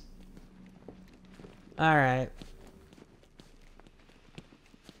surprise. Alright.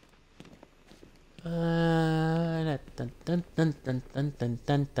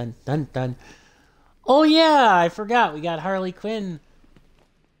 Oh yeah, I forgot. We got Harley Quinn.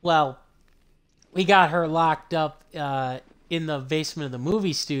 Well, we got her locked up in the basement of the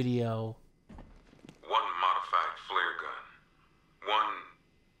movie studio. One modified flare gun. One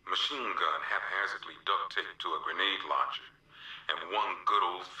machine gun haphazardly duct taped to a grenade launcher. And one good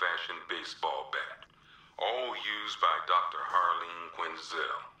old-fashioned baseball bat. all used by Dr. Harleen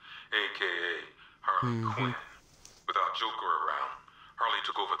Quinzel, a.k.a. Harley Quinn. Without Joker around, Harley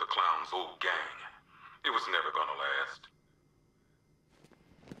took over the clown's old gang. It was never gonna last.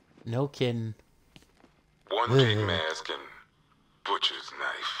 No kidding. One gate mask and butcher's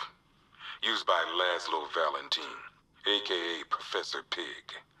knife. Used by Laszlo Valentine, a.k.a. Professor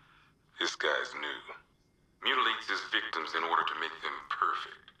Pig. This guy's new. Mutilates his victims in order to make them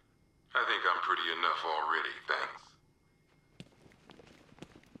perfect. I think I'm pretty enough already,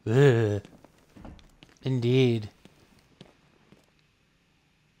 thanks. Indeed.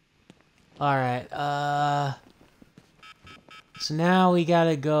 Alright, so now we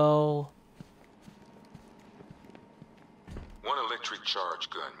gotta go... One electric charge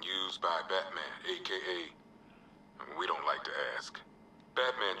gun used by Batman, a.k.a. We don't like to ask.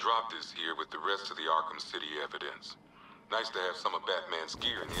 Batman dropped this here with the rest of the Arkham City evidence. Nice to have some of Batman's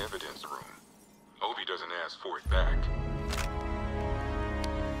gear in the evidence room. Hope he doesn't ask for it back.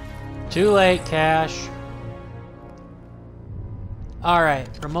 Too late, Cash. Alright,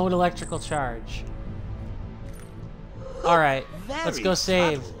 remote electrical charge. Alright, let's go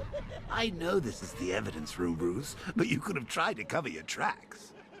save. Subtle. I know this is the evidence room, Bruce, but you could have tried to cover your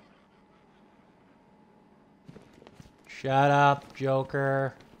tracks. Shut up,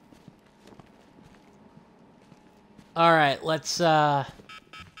 Joker. Alright, let's go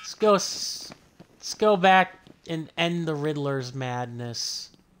back and end the Riddler's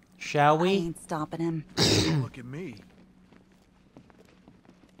madness. Shall we? I ain't stopping him. Look at me.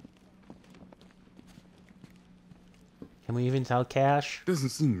 Can we even tell Cash? Doesn't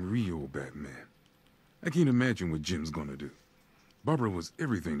seem real, Batman. I can't imagine what Jim's gonna do. Barbara was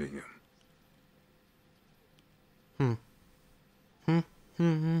everything to him.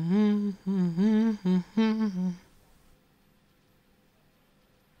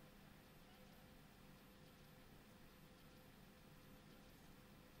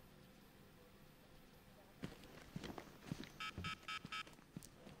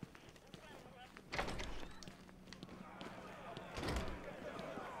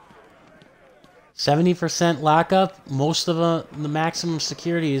 70% lockup. Most of the maximum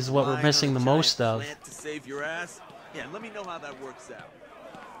security is what we're missing the most of. To save your ass? Yeah, let me know how that works out.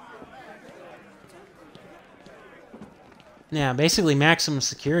 Yeah, basically maximum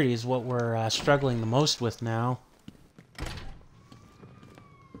security is what we're struggling the most with now.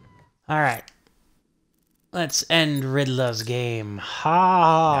 Alright. Let's end Riddler's game.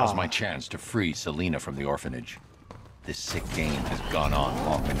 Ha! Now's my chance to free Selina from the orphanage. This sick game has gone on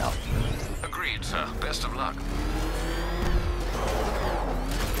long enough. Agreed, sir. Best of luck.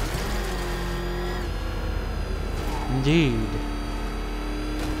 Indeed.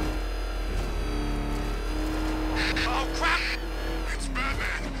 Oh, crap! It's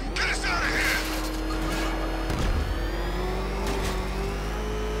Batman! Get us out of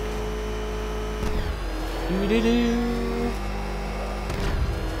here! Doo-doo-doo.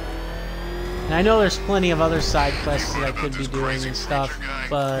 And I know there's plenty of other side quests that I could be doing and stuff,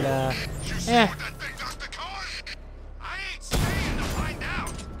 but,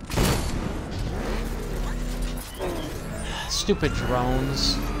 Stupid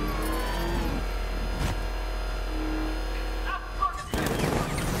drones.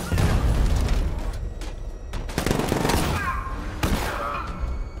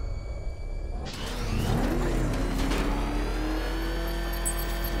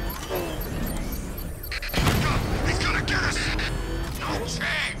 He's gonna get us! No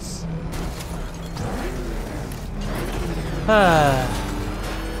chance!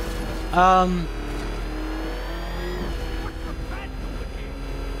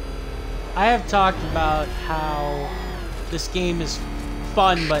 I have talked about how this game is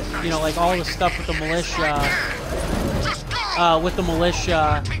fun, but, you know, like all the stuff with the militia,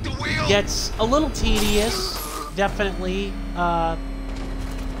 gets a little tedious, definitely,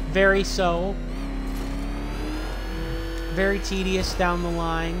 very so. Very tedious down the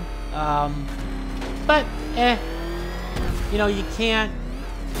line, but, you know, you can't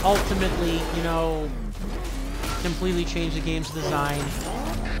ultimately, you know, completely change the game's design.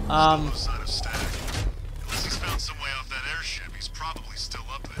 Unless he's found some way off that airship, he's probably still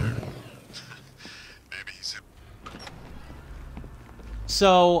up there. Maybe he's...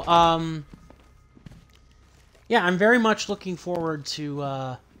 So, yeah, I'm very much looking forward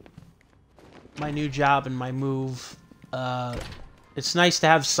to, my new job and my move. It's nice to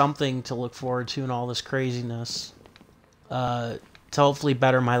have something to look forward to in all this craziness. To hopefully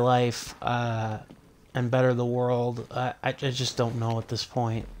better my life, and better the world. I just don't know at this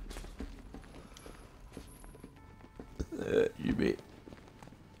point.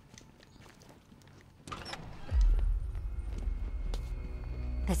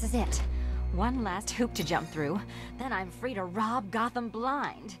 This is it. One last hoop to jump through, then I'm free to rob Gotham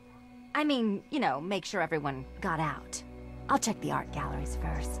blind. I mean, you know, make sure everyone got out. I'll check the art galleries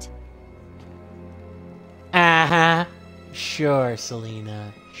first. Uh-huh. Sure,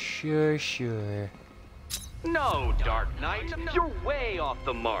 Selena. Sure, sure. No, Dark Knight, you're way off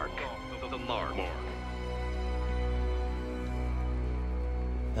the mark. The mark.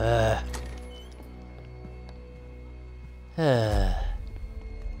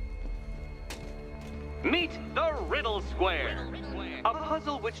 Meet the Riddle Square, a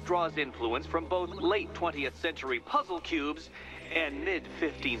puzzle which draws influence from both late 20th century puzzle cubes and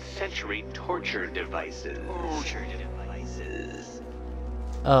mid-15th century torture devices.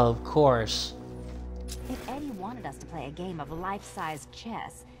 Oh, of course. If Eddie wanted us to play a game of life-size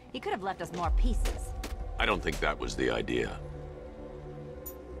chess, he could have left us more pieces. I don't think that was the idea.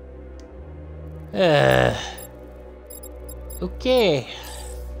 Okay.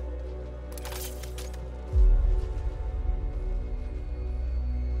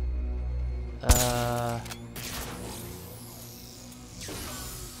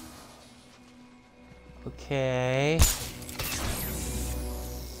 Okay.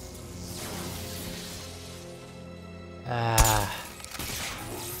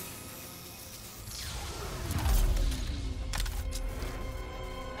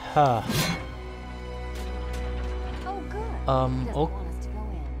 Huh. Oh, good. He doesn't want us to go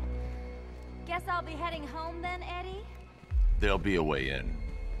in. Guess I'll be heading home then, Eddie? There'll be a way in.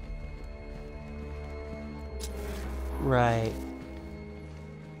 Right.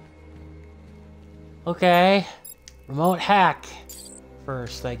 Okay. Remote hack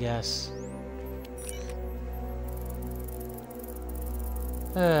first, I guess.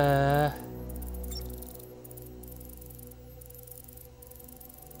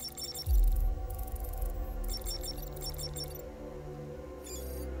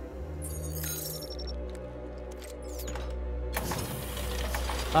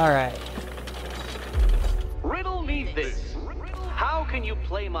 Alright. Riddle me this. How can you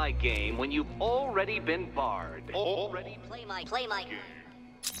play my game when you've already been barred? Play my game.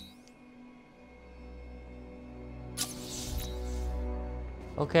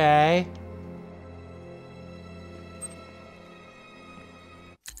 Okay.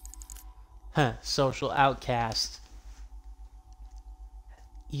 Huh, social outcast.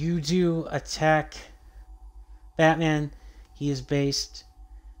 You do attack Batman. He is based.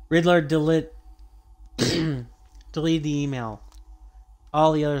 Riddler delete the email.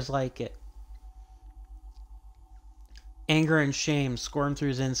 All the others like it. Anger and shame squirm through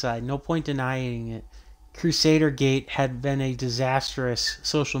his inside. No point denying it. Crusader Gate had been a disastrous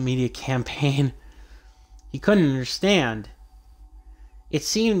social media campaign. He couldn't understand. It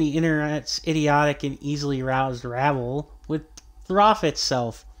seemed the internet's idiotic and easily roused rabble would froth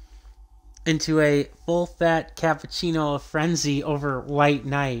itself into a full-fat cappuccino of frenzy over white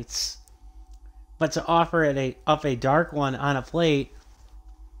knights. But to offer it up a dark one on a plate,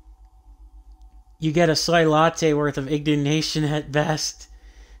 you get a soy latte worth of indignation at best.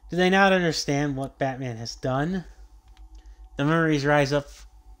 Do they not understand what Batman has done? The memories rise up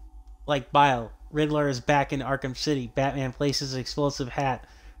like bile. Riddler is back in Arkham City. Batman places an explosive hat.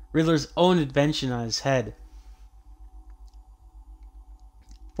 Riddler's own invention on his head.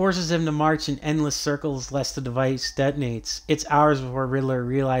 Forces him to march in endless circles lest the device detonates. It's hours before Riddler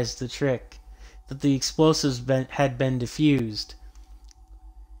realized the trick, that the explosives had been diffused.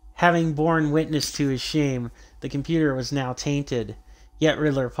 Having borne witness to his shame, the computer was now tainted. Yet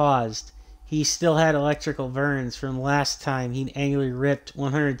Riddler paused. He still had electrical burns from last time he'd angrily ripped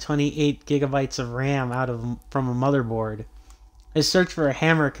 128 gigabytes of RAM from a motherboard. His search for a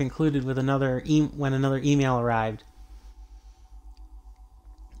hammer concluded with when another email arrived.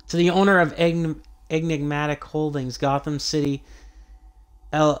 To the owner of Enigmatic Holdings, Gotham City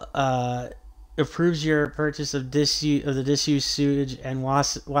approves your purchase of the disused sewage and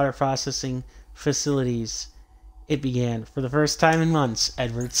water processing facilities. It began. For the first time in months,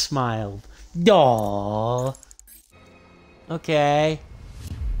 Edward smiled. Aww. Okay.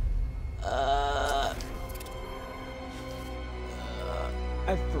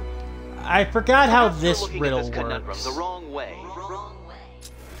 I forgot how this riddle works. The wrong way.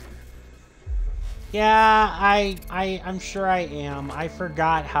 Yeah, I'm sure I am. I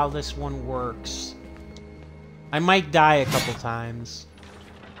forgot how this one works. I might die a couple times.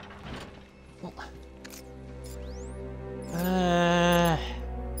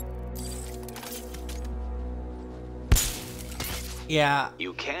 Yeah.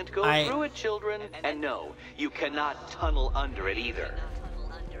 You can't go through it, children. And no, you cannot tunnel under it either.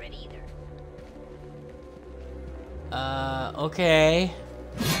 Okay.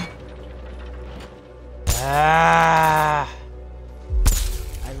 I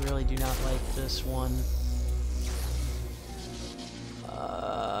really do not like this one.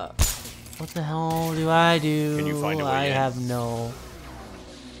 What the hell do I do? Can you find a way I in? have no...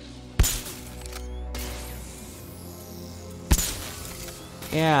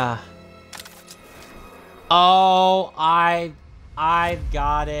 Yeah. Oh, I've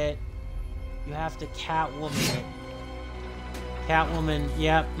got it. You have to Catwoman it. Catwoman,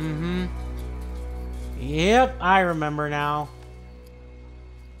 yep, mm-hmm. Yep, I remember now.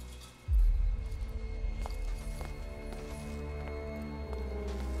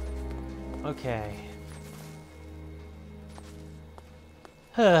 Okay.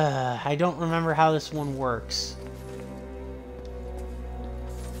 I don't remember how this one works.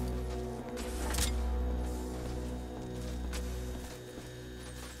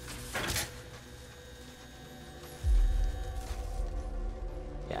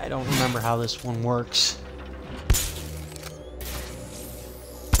 Yeah, I don't remember how this one works.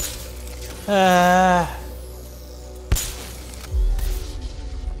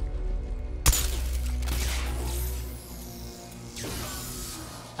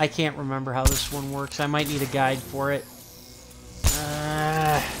 I can't remember how this one works. I might need a guide for it.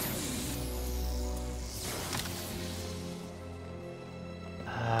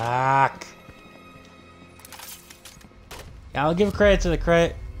 Yeah, I'll give credit to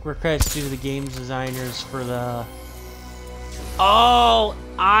the where credit's due to the games designers for the... Oh,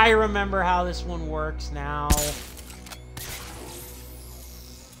 I remember how this one works now.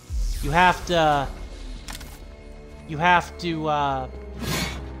 You have to... You have to...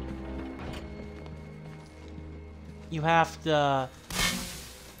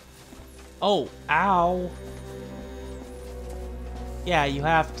 Oh, ow. Yeah, you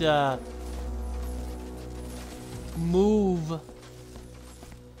have to... move...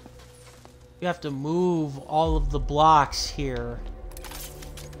 You have to move all of the blocks here.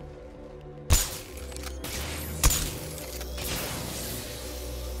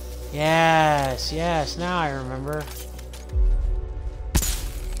 Yes, yes, now I remember.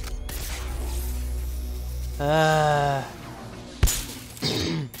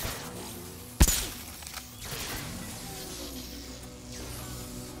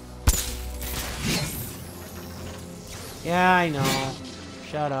 Yeah, I know.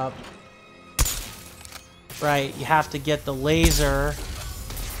 Shut up. Right, you have to get the laser.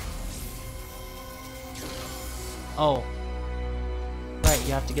 Oh. Right,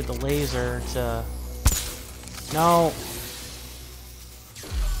 you have to get the laser to... No.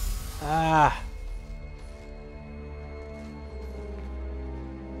 Ah.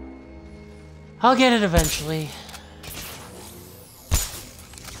 I'll get it eventually.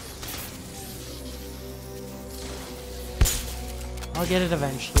 I'll get it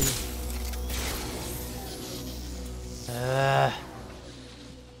eventually.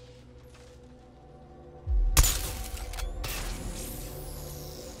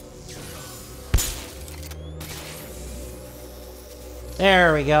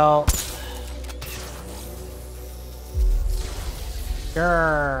 There we go.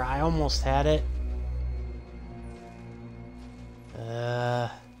 Grr, I almost had it.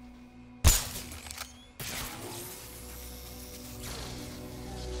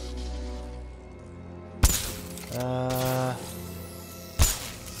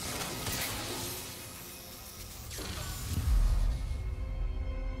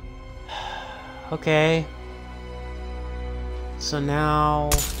 Okay. So now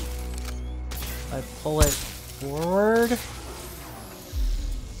I pull it forward.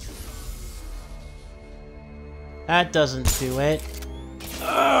 That doesn't do it.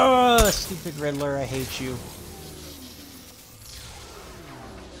 Ugh, stupid Riddler, I hate you.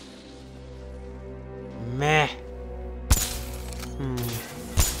 Meh.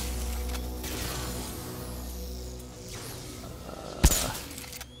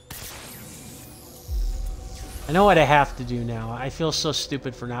 I know what I have to do now. I feel so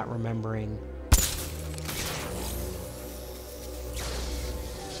stupid for not remembering.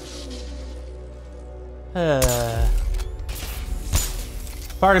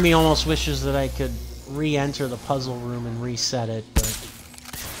 Part of me almost wishes that I could re-enter the puzzle room and reset it, but...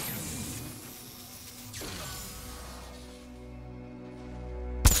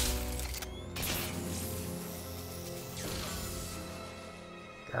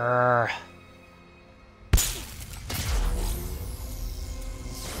 Grr.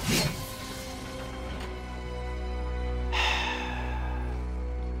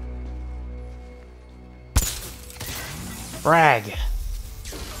 Frag.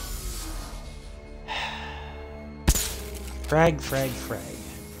 Frag, frag, frag.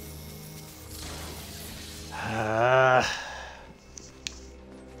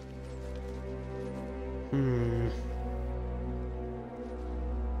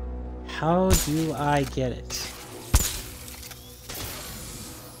 How do I get it?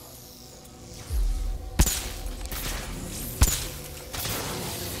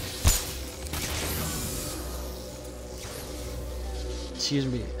 Excuse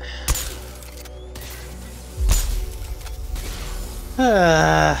me.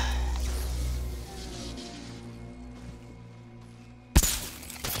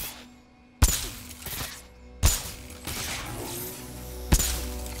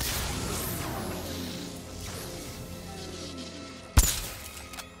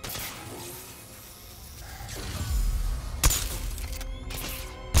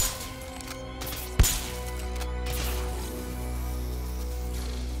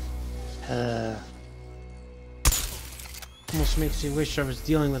 Almost makes you wish I was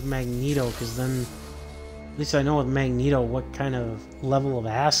dealing with Magneto, because then at least I know with Magneto what kind of level of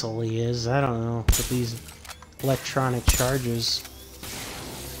asshole he is. I don't know, with these electronic charges.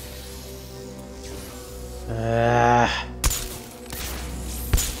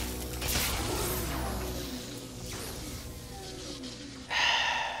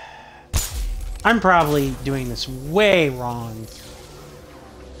 I'm probably doing this way wrong.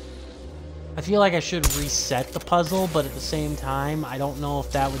 I feel like I should reset the puzzle, but at the same time, I don't know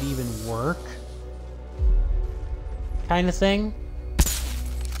if that would even work. Kind of thing.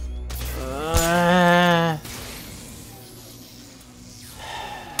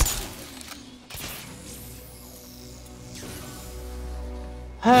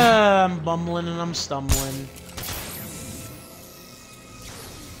 I'm bumbling and I'm stumbling.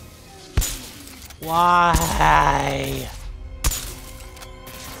 Why?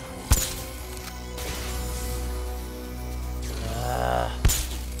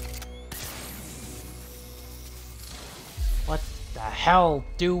 What the hell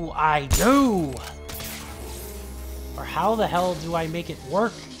do I do? Or how the hell do I make it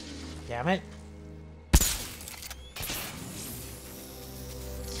work? Damn it.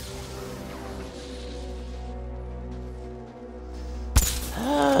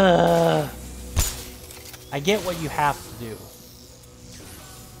 I get what you have to do.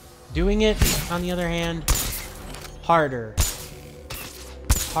 Doing it, on the other hand, harder.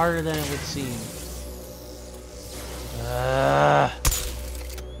 Harder than it would seem.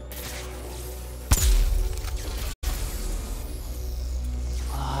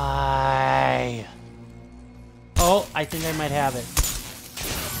 Oh, I think I might have it.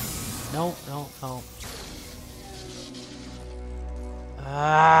 No, no, no.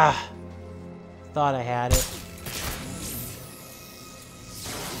 Thought I had it.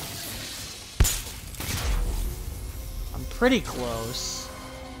 I'm pretty close.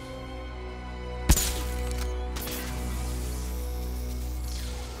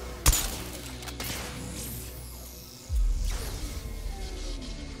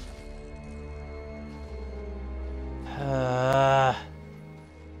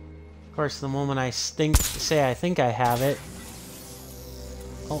 Of course, the moment I say I think I have it.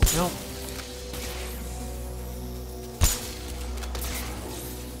 Oh, no.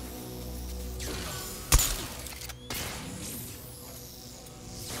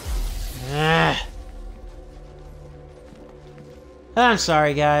 I'm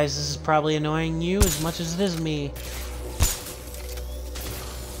sorry, guys. This is probably annoying you as much as it is me.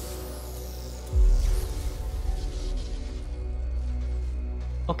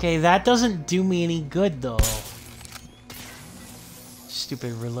 Okay, that doesn't do me any good, though.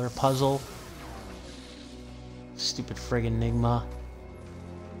 Stupid Riddler puzzle. Stupid friggin' Enigma.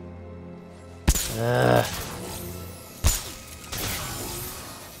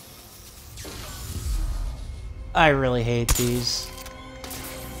 I really hate these.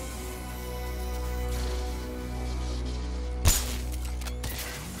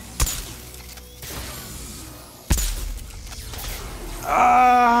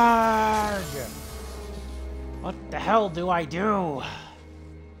 Arrgh! What the hell do I do?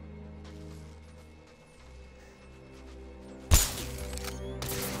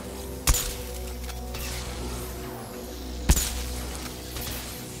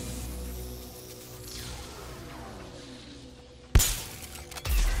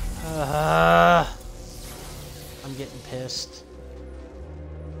 I'm getting pissed.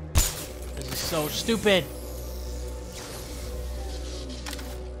 This is so stupid.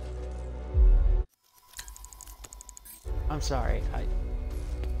 I'm sorry.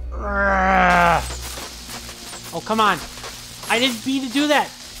 Oh, come on. I didn't mean to do that.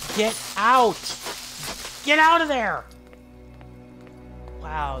 Get out. Get out of there.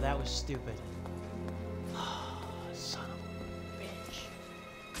 Wow, that was stupid.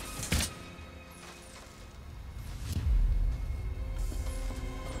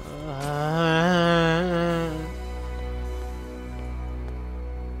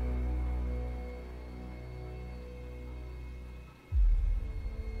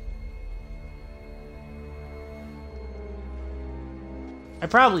 I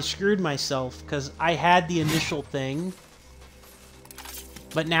probably screwed myself because I had the initial thing,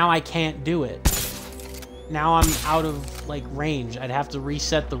 but now I can't do it. Now I'm out of, like, range. I'd have to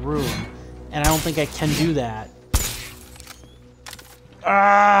reset the room, and I don't think I can do that.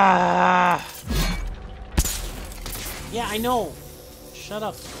 Ah! Yeah, I know. Shut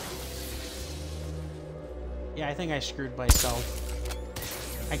up. Yeah, I think I screwed myself.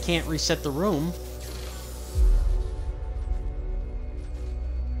 I can't reset the room.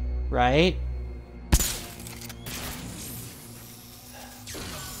 Right?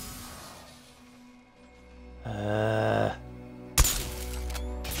 I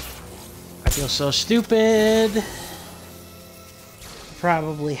feel so stupid.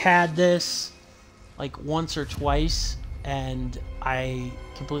 Probably had this like once or twice, and I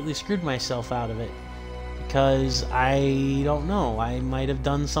completely screwed myself out of it. Because I don't know, I might have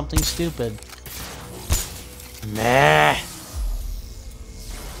done something stupid. Meh.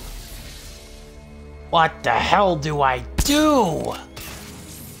 What the hell do I do?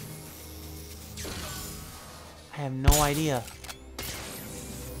 I have no idea.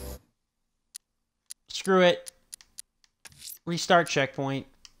 Screw it. Restart checkpoint.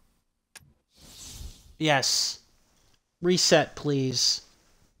 Yes. Reset, please.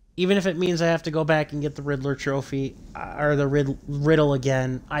 Even if it means I have to go back and get the Riddler trophy, or the riddle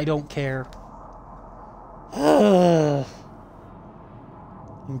again, I don't care.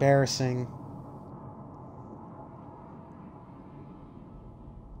 Embarrassing.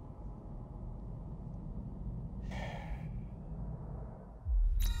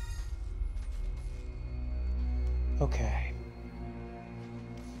 Okay.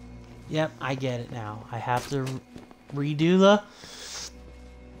 Yep, I get it now. I have to redo the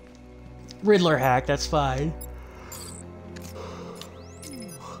Riddler hack, that's fine.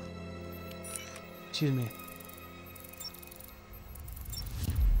 Excuse me.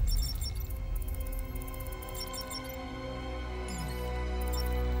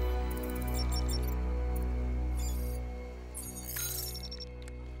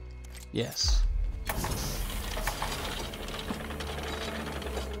 Yes.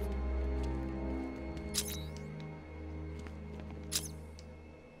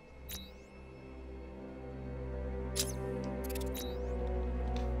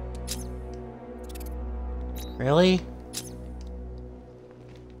 Really?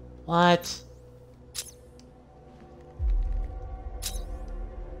 What?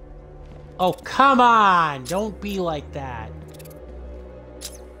 Oh, come on! Don't be like that.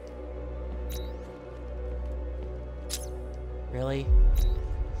 Really?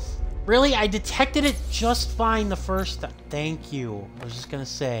 Really? I detected it just fine the first time. Thank you. I was just gonna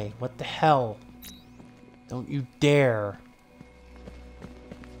say, what the hell? Don't you dare.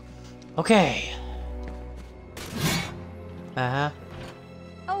 Okay. Uh-huh.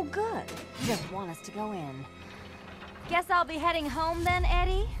 Oh, good. Just want us to go in. Guess I'll be heading home then,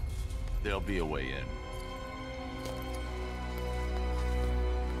 Eddie? There'll be a way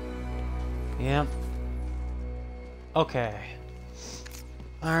in. Yep. Okay.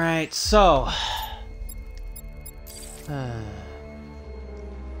 Alright, so...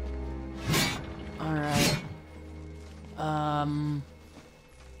 Alright.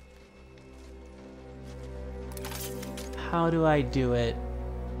 How do I do it?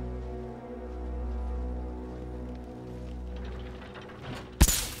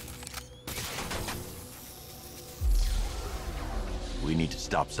 We need to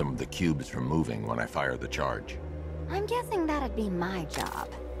stop some of the cubes from moving when I fire the charge. I'm guessing that'd be my job.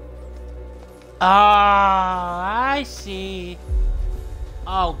 Ah, I see.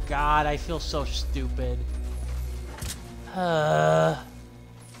 Oh God, I feel so stupid.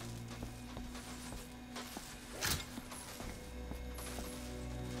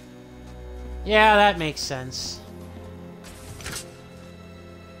 Yeah, that makes sense.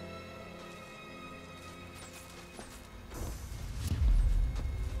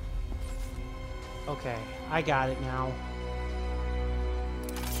 Okay, I got it now.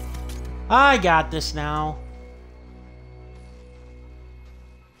 I got this now.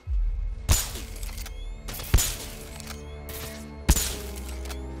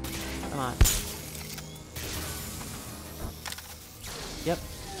 Come on. Yep.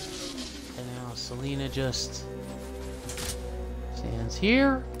 And now Selena just stands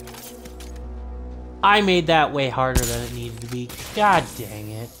here. I made that way harder than it needed to be. God dang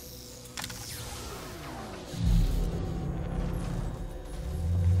it.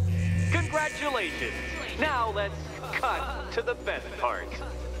 Congratulations! Now let's cut to the best part.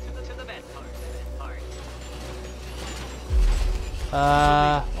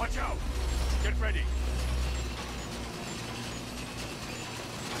 Watch out! Get ready.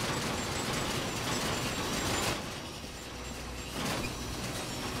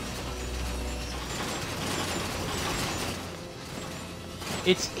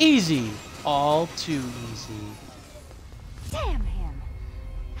 It's easy. All too easy. Damn him.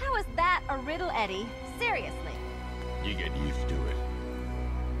 How is that a riddle, Eddie? Seriously. You get used to it.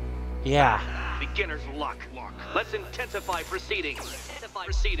 Yeah. Beginner's luck. Let's intensify proceedings. Intensify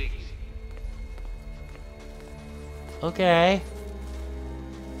proceedings. Okay.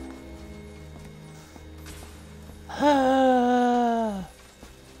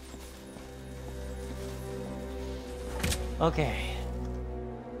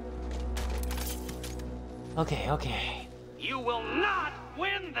 Okay. Okay. You will not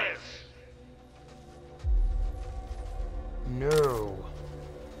win this. No.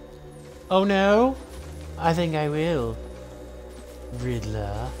 Oh no? I think I will.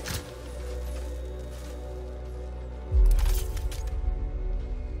 Riddler.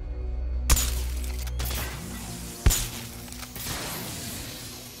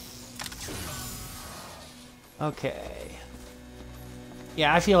 Okay.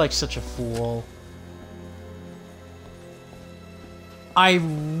 Yeah, I feel like such a fool. I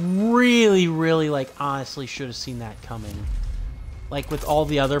really, like, honestly should have seen that coming. Like, with all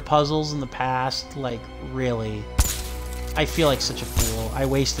the other puzzles in the past, like, really. I feel like such a fool. I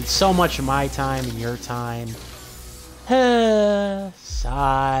wasted so much of my time and your time.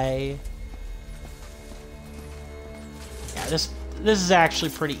 Sigh. Yeah, this is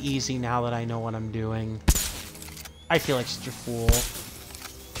actually pretty easy now that I know what I'm doing. I feel like such a fool.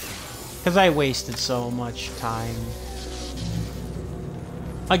 Because I wasted so much time.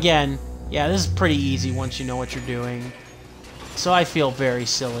 Again, yeah, this is pretty easy once you know what you're doing. So I feel very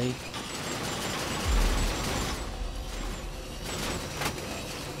silly.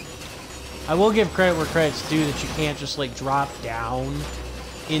 I will give credit where credit's due that you can't just, like, drop down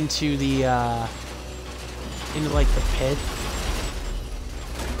into the, like, the pit.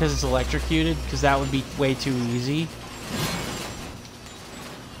 Because it's electrocuted, because that would be way too easy.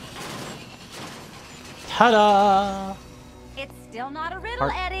 Ta-da! It's still not a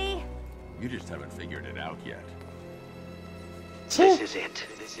riddle, Eddie. You just haven't figured it out yet. This is it.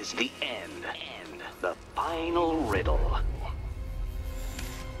 This is the end. The final riddle.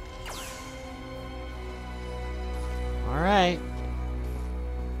 Alright.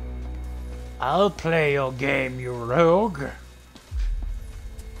 I'll play your game, you rogue.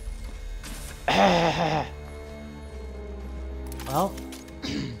 Well,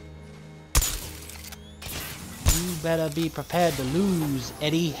 you better be prepared to lose,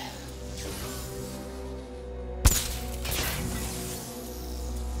 Eddie.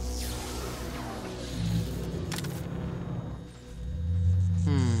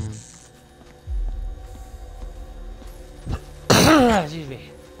 Excuse me.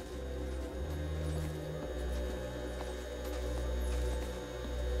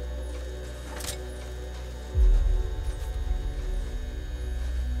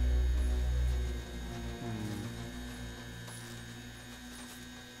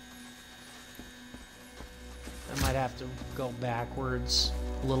 I might have to go backwards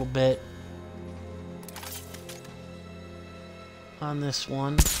a little bit on this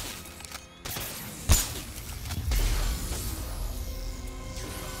one.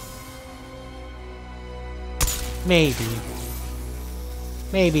 Maybe.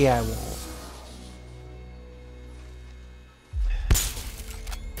 Maybe I won't.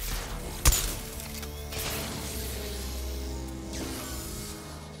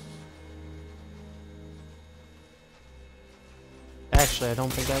 Actually, I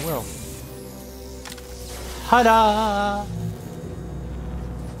don't think I will. Ta-da!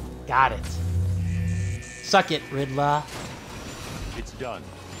 Got it. Suck it, Riddler. It's done.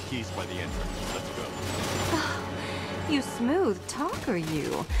 Keys by the entrance. Let's go. You smooth talker,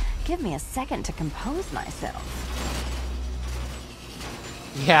 you. Give me a second to compose myself.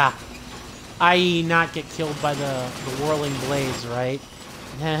 Yeah. I.e. not get killed by the whirling blades, right?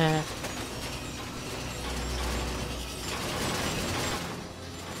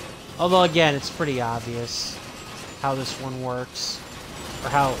 Although, again, it's pretty obvious how this one works. Or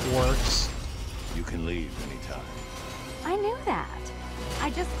how it works. You can leave anytime. I knew that. I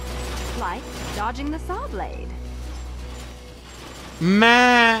just like dodging the saw blade.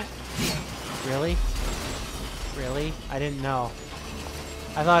 Meh! Really? Really? I didn't know.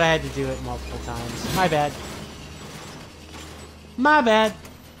 I thought I had to do it multiple times. My bad. My bad.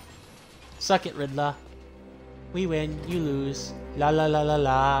 Suck it, Riddler. We win, you lose. La la la la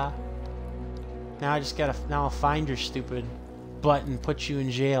la. Now I just gotta, now I'll find your stupid butt and put you in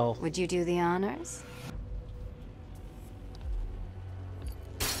jail. Would you do the honors?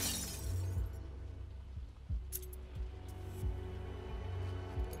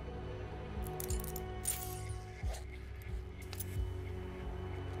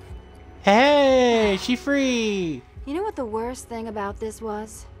 Yay, she free! You know what the worst thing about this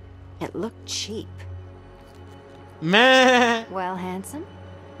was? It looked cheap. Meh! Well, handsome,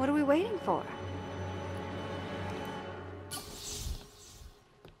 what are we waiting for?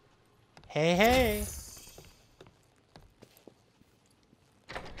 Hey, hey!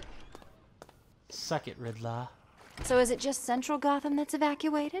 Suck it, Riddler. So is it just Central Gotham that's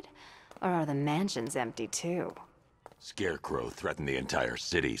evacuated? Or are the mansions empty too? Scarecrow threatened the entire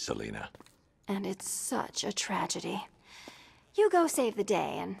city, Selina. And it's such a tragedy. You go save the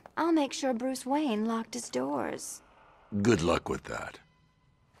day, and I'll make sure Bruce Wayne locked his doors. Good luck with that.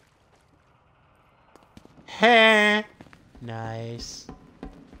 Heh! Nice.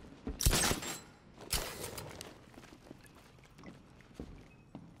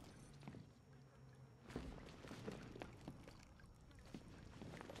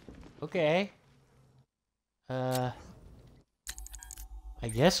 Okay. I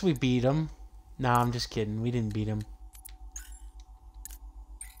guess we beat him. Nah, I'm just kidding. We didn't beat him.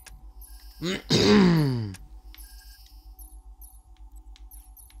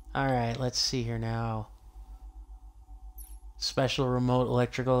 Alright, let's see here now. Special remote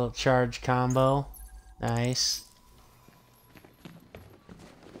electrical charge combo. Nice.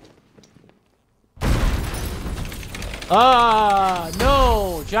 Ah,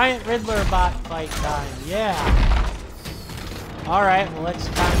 no! Giant Riddler bot fight time. Yeah. Alright, well, let's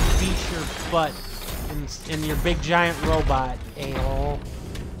time to beat your butt in your big giant robot, a-hole.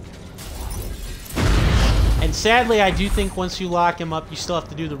 And sadly, I do think once you lock him up, you still have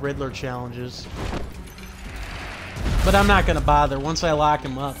to do the Riddler challenges. But I'm not gonna bother. Once I lock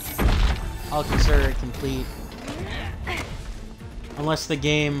him up, I'll consider it complete. Unless the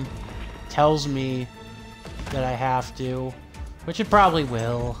game tells me that I have to, which it probably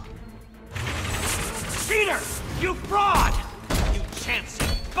will. Cheater! You fraud! You chancy,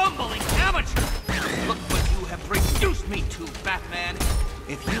 bumbling amateur! Look what you have reduced me to, Batman!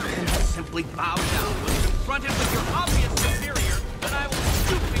 If you can simply bow down when confronted with your obvious superior, then I will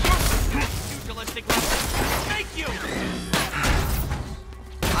stoop to your pugilistic level. Thank you!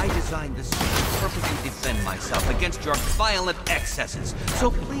 I designed this suit to purposely defend myself against your violent excesses.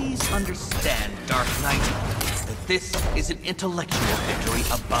 So please understand, Dark Knight, that this is an intellectual victory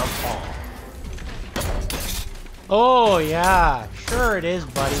above all. Oh, yeah. Sure it is,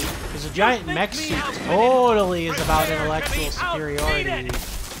 buddy. Because a giant mech suit totally is about intellectual superiority.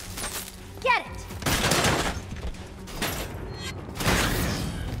 Get it!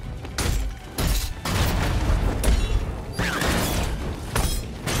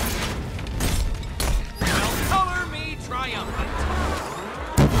 Well, color me triumphant.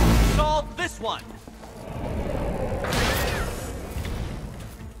 Solve this one.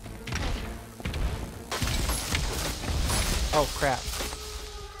 Oh, crap.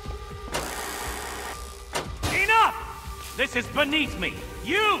 Enough! This is beneath me.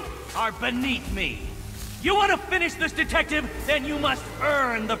 You are beneath me. You want to finish this, detective? Then you must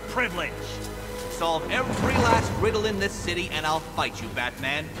earn the privilege. Solve every last riddle in this city and I'll fight you,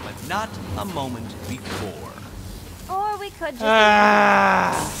 Batman, but not a moment before. Or we could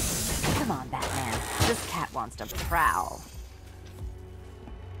just... Come on, Batman. This cat wants to prowl.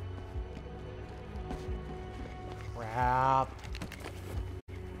 Crap.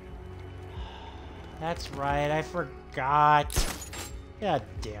 That's right, I forgot. God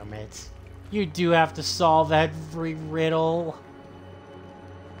damn it. You do have to solve every riddle.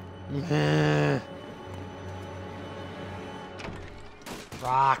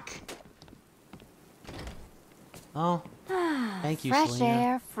 Rock. Oh, thank you, Fresh Selina.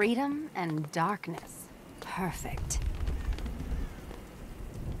 air, freedom, and darkness. Perfect.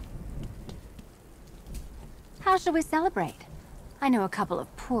 How should we celebrate? I know a couple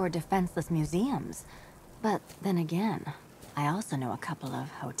of poor, defenseless museums. But then again, I also know a couple of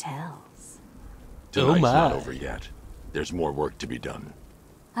hotels. Tonight's not over yet. There's more work to be done.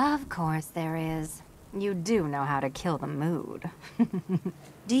 Of course there is. You do know how to kill the mood.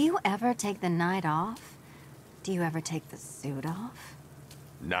 Do you ever take the night off? Do you ever take the suit off?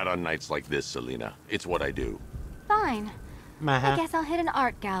 Not on nights like this, Selina. It's what I do. Fine. Uh-huh. I guess I'll hit an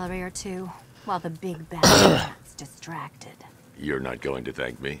art gallery or two, while the big bad cat's distracted. You're not going to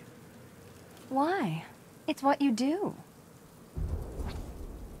thank me? Why? It's what you do.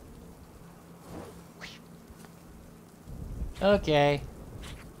 Okay.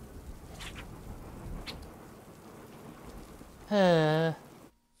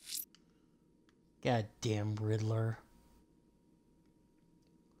 Goddamn Riddler.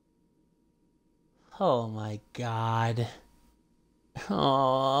 Oh my god.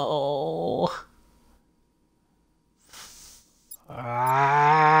 Oh.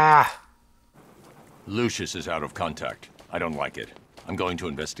 Lucius is out of contact. I don't like it. I'm going to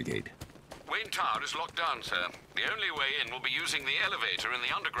investigate. Wayne Tower is locked down, sir. The only way in will be using the elevator in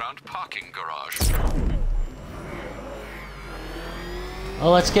the underground parking garage.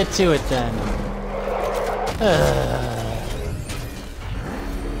 Well, let's get to it then.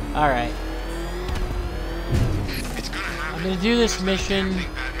 Alright. I'm gonna do this mission.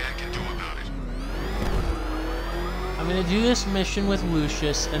 I'm gonna do this mission with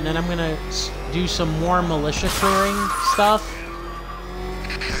Lucius, and then I'm gonna do some more militia clearing stuff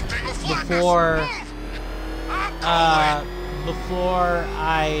before I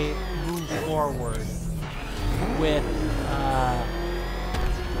move forward with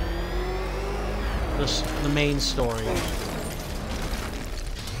the main story.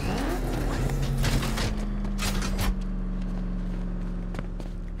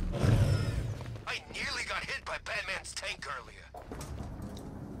 I nearly got hit by Batman's tank earlier.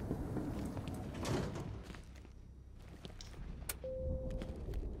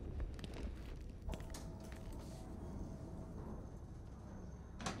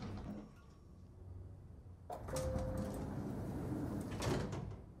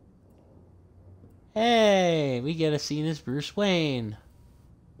 Hey, we get a scene as Bruce Wayne.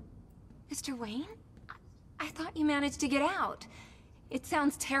 Mr. Wayne? I thought you managed to get out. It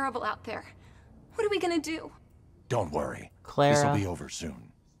sounds terrible out there. What are we gonna do? Don't worry. Clara. This'll be over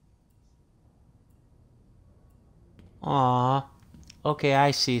soon. Aww. Okay,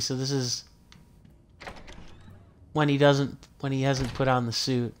 I see. So this is when he hasn't put on the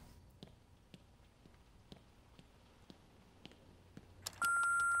suit.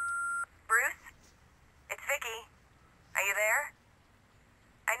 Bruce? It's Vicky. Are you there?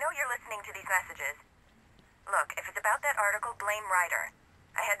 I know you're listening to these messages. Look, if it's about that article, blame Ryder.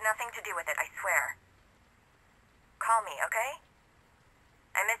 I had nothing to do with it, I swear. Call me, okay?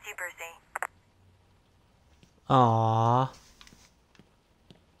 I miss you, Brucey. Aww.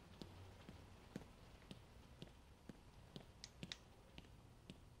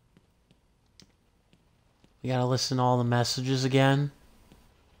 We gotta listen to all the messages again.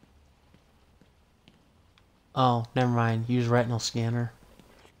 Oh, never mind. Use retinal scanner.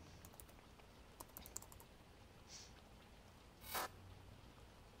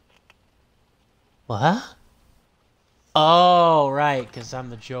 What? Oh, right, because I'm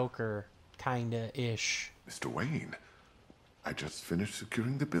the Joker, kinda-ish. Mr. Wayne, I just finished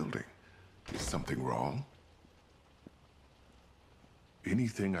securing the building. Is something wrong?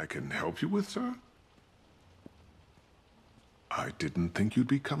 Anything I can help you with, sir? I didn't think you'd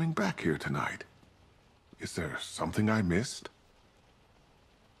be coming back here tonight. Is there something I missed?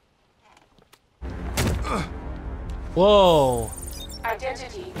 Whoa.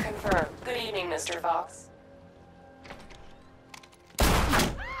 Identity confirmed. Good evening, Mr. Fox.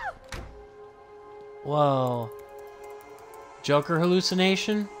 Whoa. Joker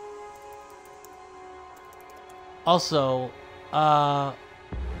hallucination? Also,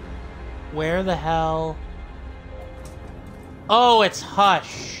 where the hell? Oh, it's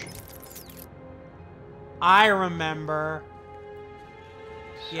Hush. I remember.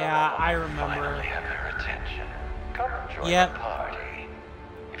 Yeah, I remember. Finally have their attention. Come join the party.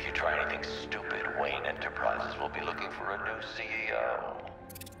 If you try anything stupid, Wayne Enterprises will be looking for a new CEO.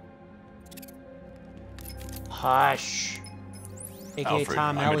 Hush. AKA Alfred,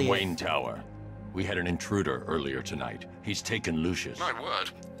 Tom I'm Elliott. at Wayne Tower. We had an intruder earlier tonight. He's taken Lucius. My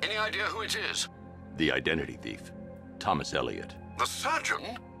word. Any idea who it is? The identity thief. Thomas Elliott. The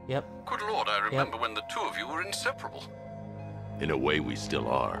surgeon? Yep. Good lord, I remember when the two of you were inseparable. In a way, we still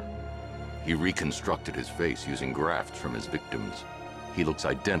are. He reconstructed his face using grafts from his victims. He looks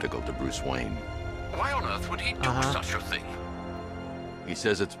identical to Bruce Wayne. Why on earth would he do such a thing? He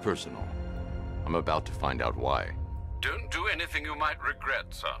says it's personal. I'm about to find out why. Don't do anything you might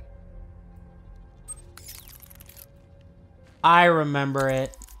regret, son. I remember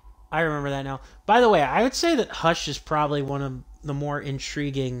it. I remember that now. By the way, I would say that Hush is probably one of the more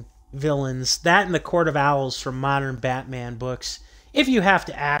intriguing villains. That and the Court of Owls from modern Batman books. If you have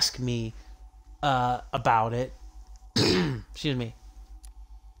to ask me about it. Excuse me.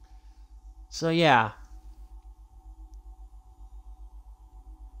 So, yeah.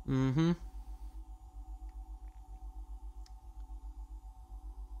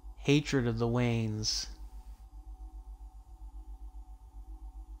 Hatred of the Waynes.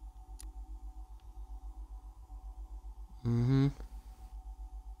 Bruce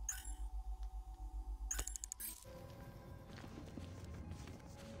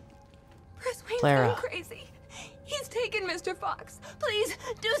Wayne's Clara. going crazy. He's taken Mr. Fox. Please,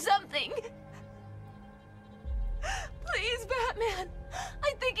 do something. Please, Batman.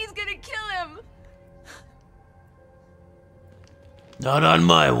 I think he's gonna kill him. Not on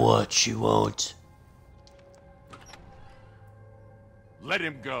my watch, you won't. Let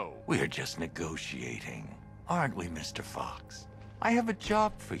him go. We're just negotiating, aren't we, Mr. Fox? I have a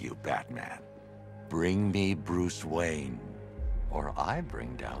job for you, Batman. Bring me Bruce Wayne, or I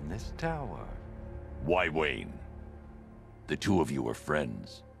bring down this tower. Why Wayne? The two of you are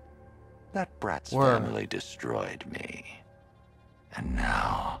friends. That brat's family destroyed me. And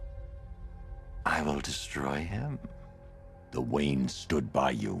now, I will destroy him. The Wayne stood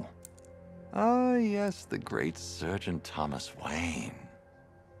by you. Oh, yes, the great Sergeant Thomas Wayne.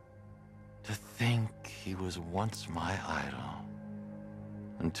 To think he was once my idol.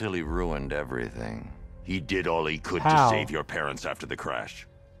 Until he ruined everything. He did all he could How? to save your parents after the crash.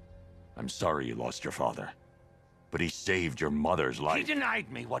 I'm sorry you lost your father. But he saved your mother's life. He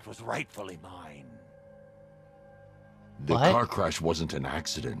denied me what was rightfully mine. The car crash wasn't an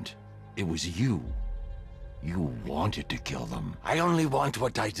accident. It was you. You wanted to kill them. I only want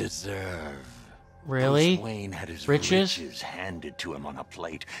what I deserve. Really? Bruce Wayne had his Riches? handed to him on a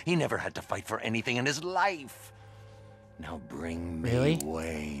plate. He never had to fight for anything in his life. Now bring me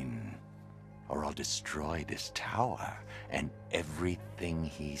Wayne, or I'll destroy this tower and everything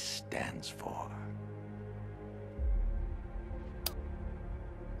he stands for.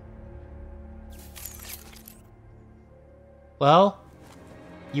 Well,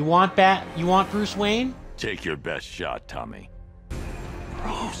 you want Bruce Wayne? Take your best shot, Tommy.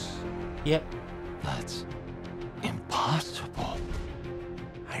 Bruce? Yep. That's impossible.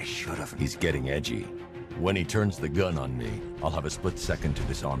 I should have... He's getting edgy. When he turns the gun on me, I'll have a split second to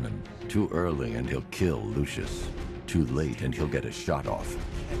disarm him. Too early and he'll kill Lucius. Too late and he'll get a shot off.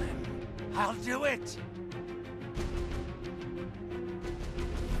 I'll do it!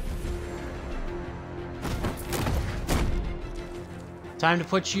 Time to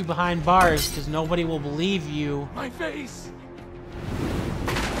put you behind bars, because nobody will believe you. My face!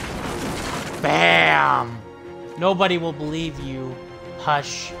 Bam! Nobody will believe you.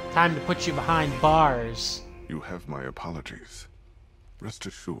 Hush. Time to put you behind bars. You have my apologies. Rest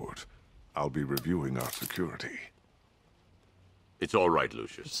assured, I'll be reviewing our security. It's all right,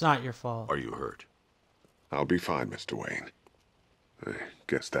 Lucius. It's not your fault. Are you hurt? I'll be fine, Mr. Wayne. I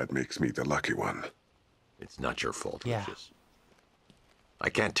guess that makes me the lucky one. It's not your fault, Yeah. Lucius. I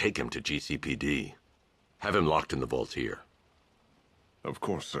can't take him to GCPD. Have him locked in the vault here. Of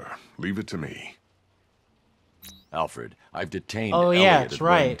course, sir. Leave it to me. Alfred, I've detained Oh, Elliot yeah, at that's Wayne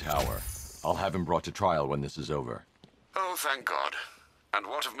right. Tower. I'll have him brought to trial when this is over. Oh, thank God. And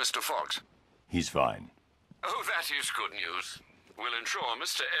what of Mr. Fox? He's fine. Oh, that is good news. We'll ensure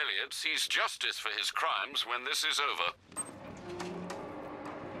Mr. Elliot sees justice for his crimes when this is over.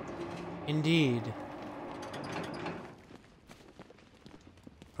 Indeed.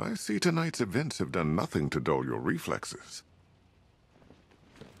 I see tonight's events have done nothing to dull your reflexes.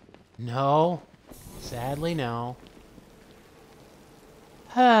 No. Sadly, no.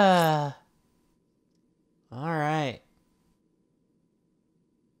 Alright.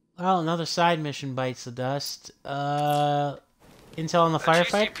 Well, another side mission bites the dust. Intel on the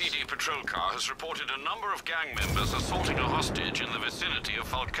firefight? A GCPD patrol car has reported a number of gang members assaulting a hostage in the vicinity of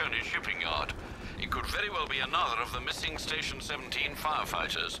Falcone shipping yard. It could very well be another of the missing Station 17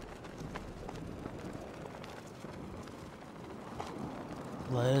 firefighters.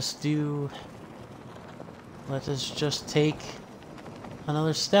 Let us just take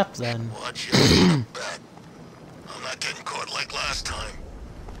another step then. Watch your back. I'm not getting caught like last time.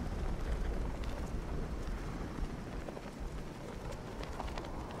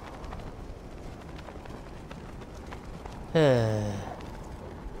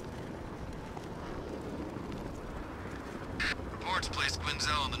 Reports placed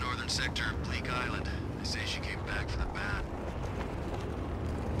Quinzel in the northern sector of Bleak Island. They say she came back for the bat.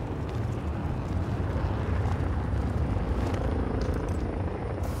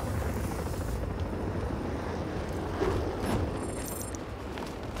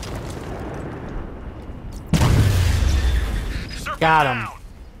 Got him.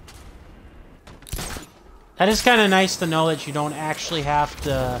 That is kind of nice to know that you don't actually have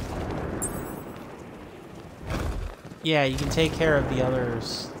to... Yeah, you can take care of the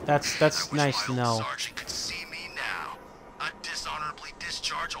others. That's nice to know. Sergeant could see me now. I'd dishonorably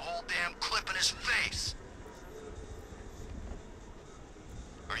discharge a whole damn clip in his face.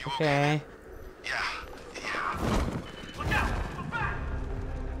 Are you okay? Yeah. Look out! Look back!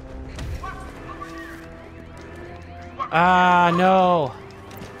 Ah, no.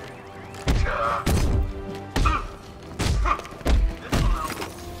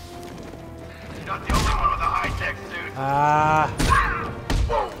 You're not the only one with a high-tech suit. Ah.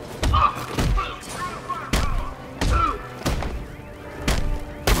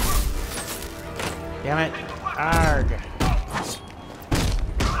 Damn it. Arg.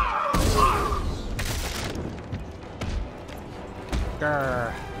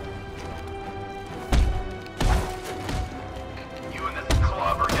 Grr. You and this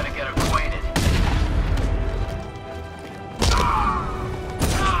club are gonna get acquainted.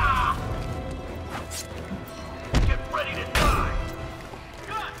 Get ready to die.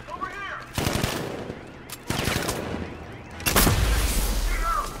 Guys, over here.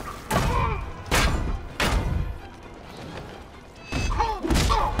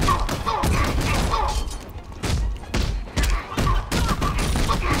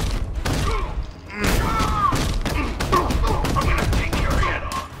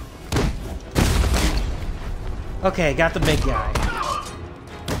 Okay, got the big guy.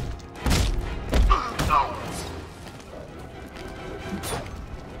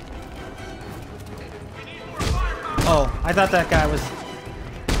 Oh, I thought that guy was...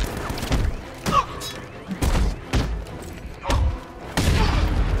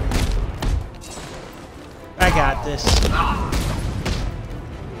 I got this.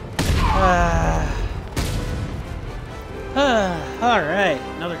 Alright,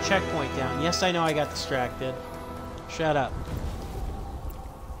 another checkpoint down. Yes, I know I got distracted. Shut up.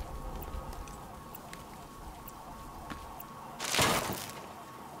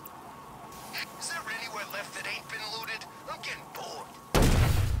 Is there anywhere left that ain't been looted? I'm getting bored.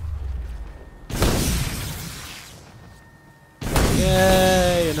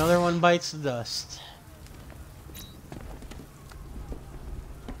 Yay, another one bites the dust.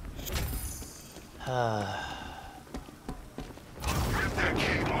 Rip that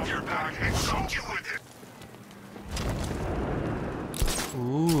cape off your back and soak you with it.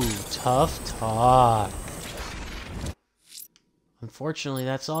 Ooh, tough talk. Unfortunately,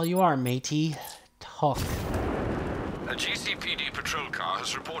 that's all you are, matey. Talk. A GCPD patrol car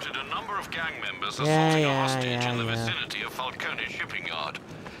has reported a number of gang members Yeah, assaulting yeah, a hostage yeah, in the yeah. vicinity of Falcone Shipping Yard.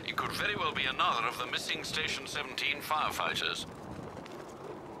 It could very well be another of the missing Station 17 firefighters.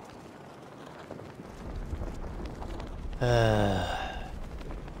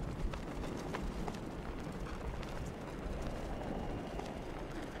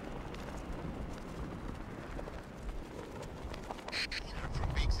 For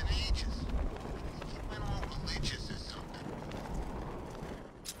weeks and ages. I think he went all religious or something.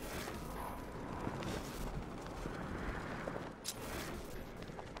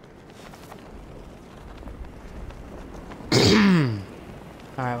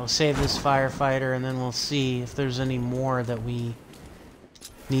 Alright, we'll save this firefighter and then we'll see if there's any more that we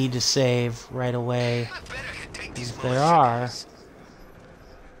need to save right away. If there are.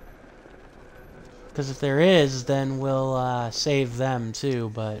 Because if there is, then we'll save them too,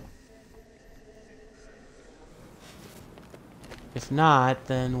 but... if not,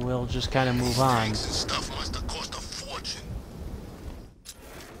 then we'll just kind of move on. Tanks and stuff must have cost a fortune.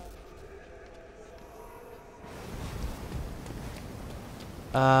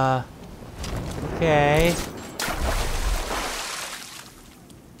 Okay.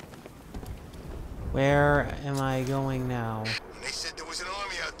 Where am I going now? When they said there was an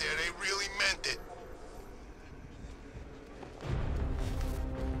army out there, they really meant it.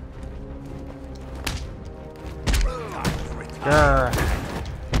 Grr.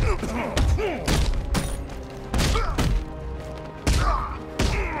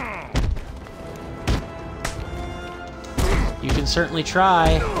 You can certainly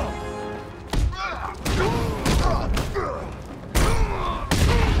try.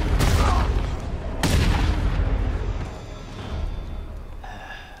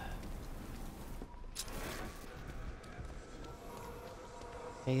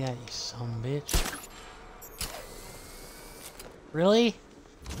 Hey, that you son of a bitch. Really?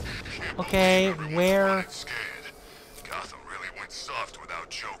 Okay, where? Scared. Gotham really went soft without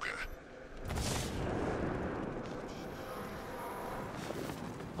Joker.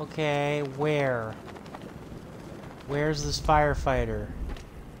 Okay, where? Where's this firefighter?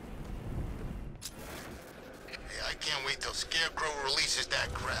 Hey, I can't wait till Scarecrow releases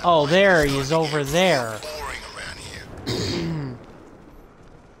that crap. Oh, there he is, over there. Boring around here.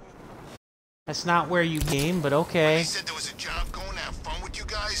 That's not where you game, but okay. They said there was a job going to have fun with you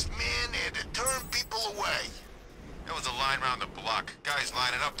guys. Man, they had to turn people away. There was a line around the block. Guys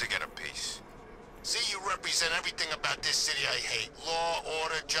lining up to get a piece. See, you represent everything about this city I hate. Law,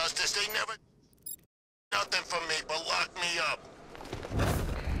 order, justice. They never... nothing for me but lock me up.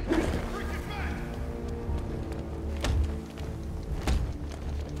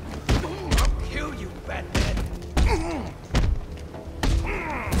 I'll kill you, Batman.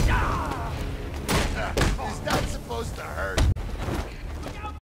 It's not supposed to hurt.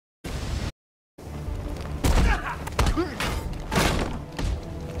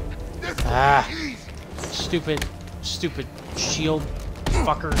 Ah. Stupid shield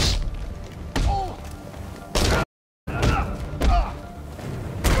fuckers.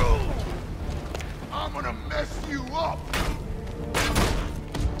 I'm gonna mess you up.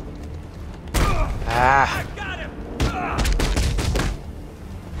 Ah. I got him.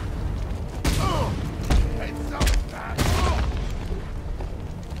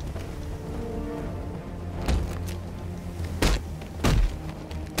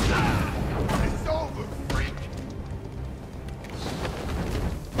 It's over, freak.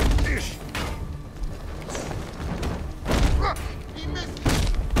 Ish. He missed you.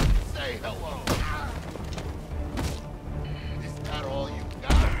 Say hello. Is that all you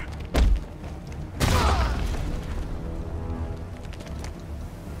got?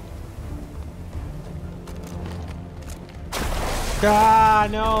 Ah,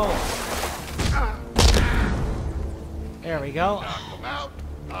 no. There we go.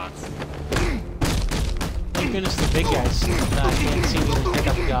 Thank goodness the big guys can't seem to pick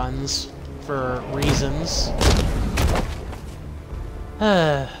up guns for reasons.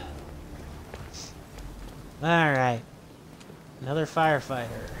 Alright. Another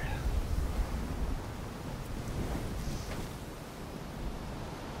firefighter.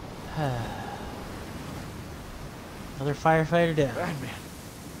 Another firefighter down. Batman.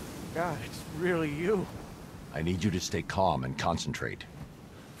 God, it's really you. I need you to stay calm and concentrate.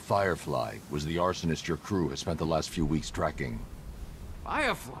 Firefly was the arsonist your crew has spent the last few weeks tracking.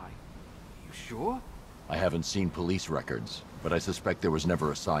 Firefly? You sure? I haven't seen police records, but I suspect there was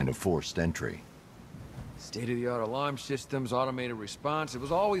never a sign of forced entry. State-of-the-art alarm systems, automated response, it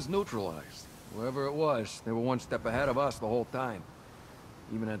was always neutralized. Whoever it was, they were one step ahead of us the whole time.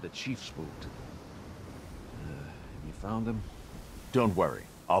 Even had the chief spooked. You found him? Don't worry,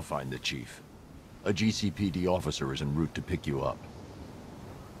 I'll find the chief. A GCPD officer is en route to pick you up.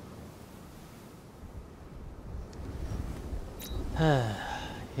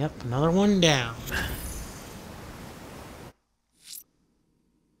 Yep, another one down.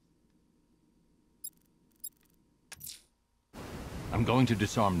 I'm going to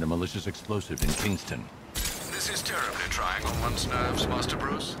disarm the malicious explosive in Kingston. This is terribly trying on one's nerves, Master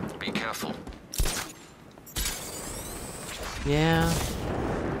Bruce. Be careful. Yeah.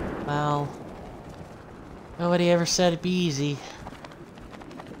 Well, nobody ever said it'd be easy.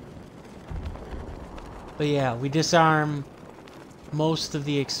 But yeah, we disarm most of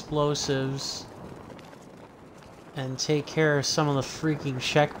the explosives and take care of some of the freaking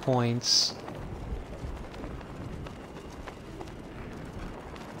checkpoints.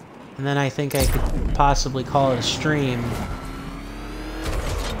 And then I think I could possibly call it a stream.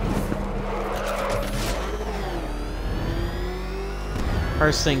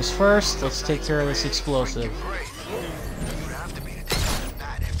 First things first, let's take care of this explosive.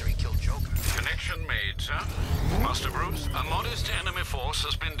 Connection made, sir. Master Bruce, a modest enemy force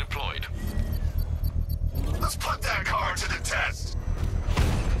has been deployed. Let's put that car to the test.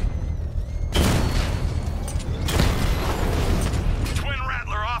 Twin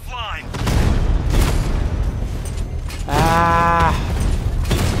Rattler offline. Ah.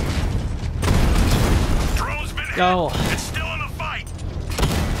 Drone's been Go. hit. It's still in the fight.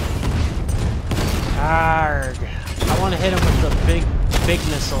 Arg. I want to hit him with the big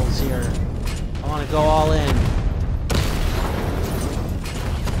missiles here. I want to go all in.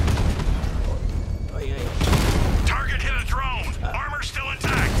 Target hit a drone. Armor still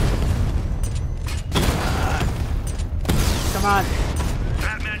intact. Come on.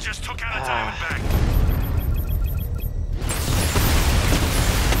 Batman just took out a Diamondback.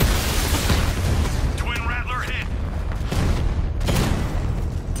 Twin Rattler hit.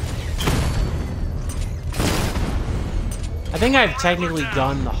 I think I've technically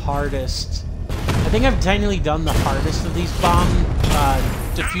done the hardest. I think I've technically done the hardest of these bomb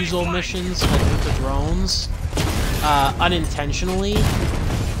defusal missions, like with the drones, unintentionally.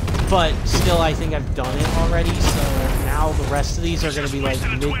 But still, I think I've done it already. So now the rest of these are going to be like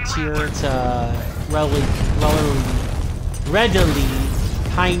mid-tier to readily,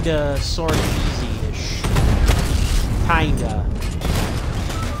 kinda, sort of easy-ish, kinda.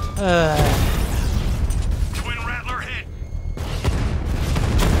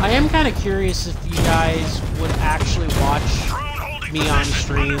 I am kind of curious if you guys would actually watch me on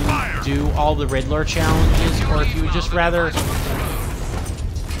stream do all the Riddler challenges, or if you would just rather,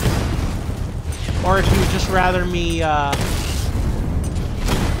 me,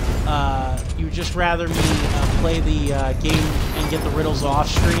 play the game and get the riddles off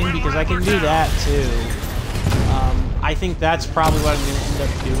stream, because I can do that too. I think that's probably what I'm going to end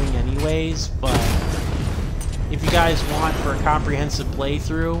up doing anyways, but if you guys want for a comprehensive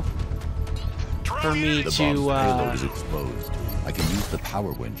playthrough, for me The to bomb's payload is exposed. I can use the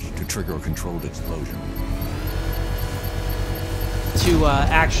power winch to trigger a controlled explosion. To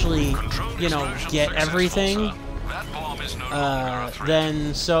actually, you know, get everything.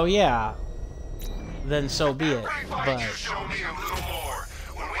 Then so yeah. Then so be it. But Show me a little more.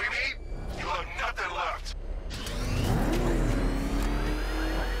 When we meet, you'll have nothing left.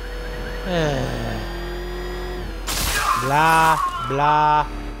 blah blah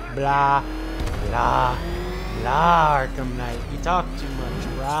blah blah blah. Arkham Knight, you talk too much,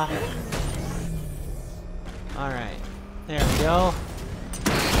 brah. All right, there we go.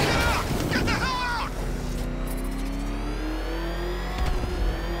 Get the hell out!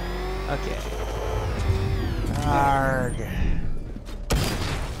 Okay. Arg.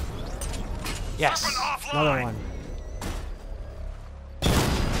 Yes, another one.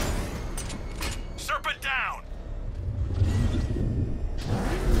 Serpent down.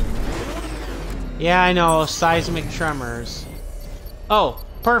 Yeah, I know, seismic tremors. Oh,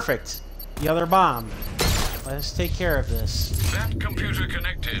 perfect. The other bomb. Let's take care of this. That computer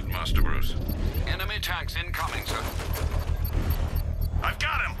connected, Master Bruce. Enemy tanks incoming, sir. I've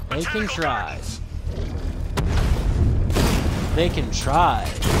got him. They can try. They can try.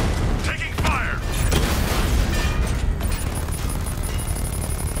 Taking fire.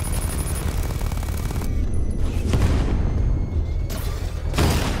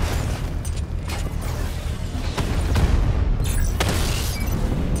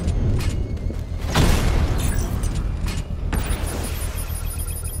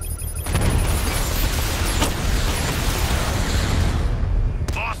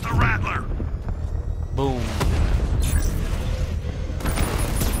 Lost the Rattler. Boom.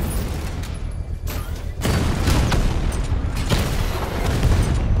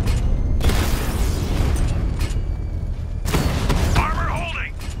 Armor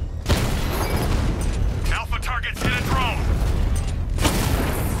holding. Alpha targets hit a drone.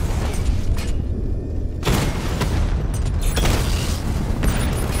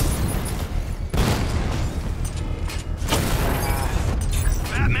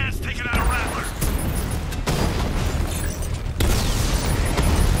 Batman's taking out a Rattler.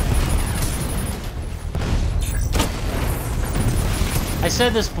 I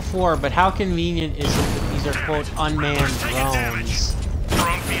said this before, but how convenient is it that these are, quote, unmanned drones?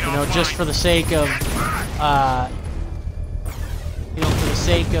 You know, just for the sake of, you know, for the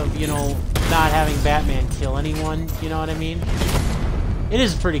sake of, you know, not having Batman kill anyone, you know what I mean? It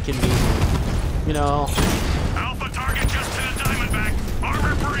is pretty convenient, you know. Alpha target just hit a Diamondback.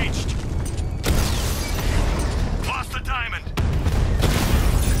 Armor breached. Lost the Diamond.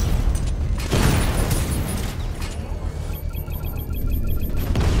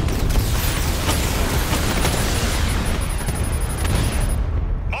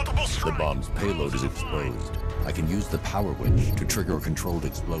 Multiple The strike. bomb's payload is exposed. I can use the power winch to trigger a controlled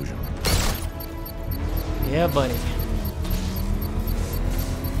explosion. Yeah, buddy.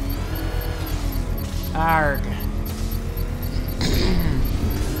 Arg.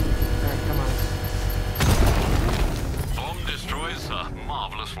 Alright, come on. Bomb destroys,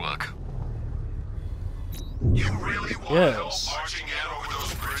 marvelous work. You really want Yes. help marching in over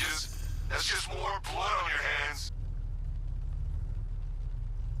those bridges? That's just more blood on your hands.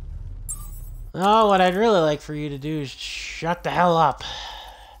 Oh, what I'd really like for you to do is shut the hell up.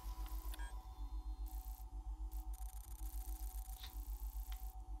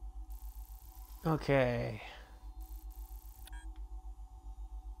 Okay.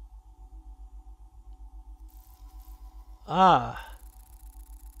 Ah.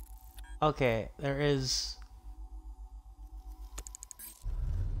 Okay, there is...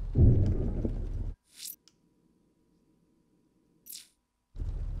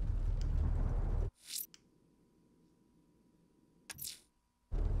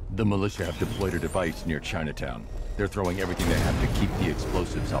 The militia have deployed a device near Chinatown. They're throwing everything they have to keep the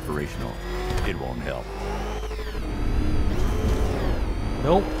explosives operational. It won't help.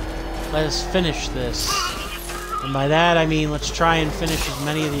 Nope. Let us finish this. And by that, I mean let's try and finish as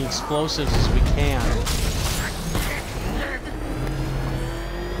many of the explosives as we can.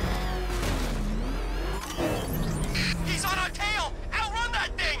 He's on our tail! Outrun that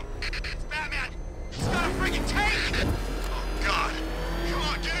thing! It's Batman! He's got a friggin' tank! Oh, God. Come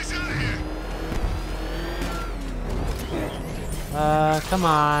on, get us out of here! Come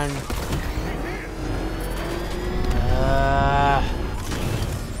on.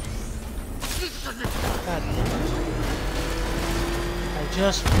 God damn it. I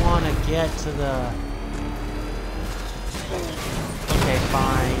just want to get to the... Okay,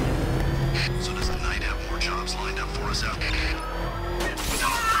 fine. So does the Knight have more jobs lined up for us out there?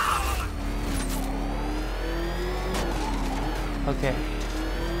 Okay.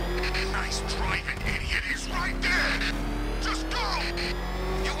 Nice driving, idiot. He's right there. Just go.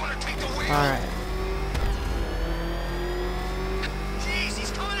 You want to take the wheel? All right. Jeez,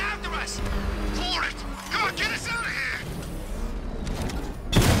 he's coming after us. For it. Come on, get us out of here.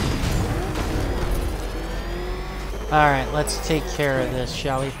 All right, let's take care of this,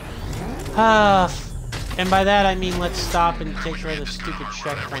 shall we? And by that I mean let's stop and take care of the stupid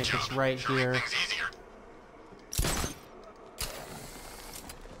checkpoint that's right here.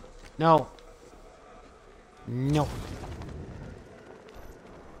 No. No.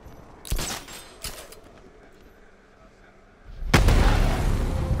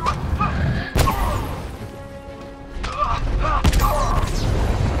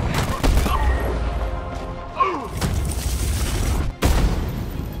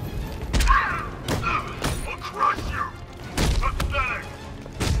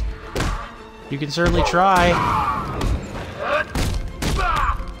 You can certainly try.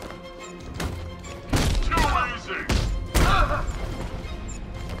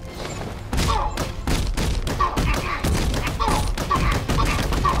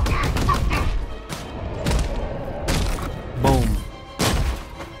 Boom.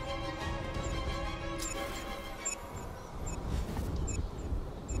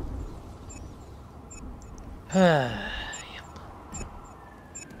 Ha!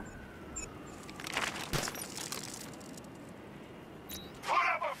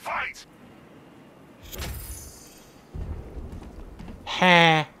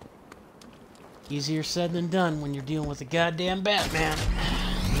 Easier said than done when you're dealing with a goddamn Batman.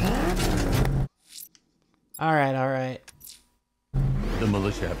 Alright, alright. The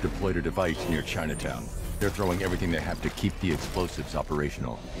militia have deployed a device near Chinatown. They're throwing everything they have to keep the explosives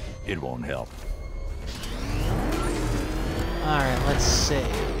operational. It won't help. Alright, let's see.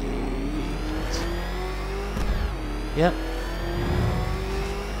 Yep.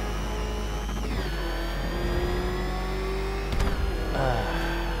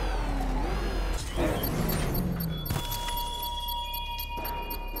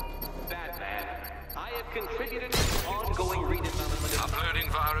 Batman, I have contributed to the ongoing redevelopment of... Uploading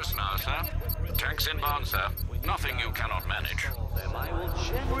virus now, sir. Tanks inbound, sir. Nothing you cannot manage. I will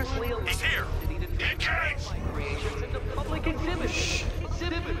generously allow... He's here! Engage! ...creations into public exhibit.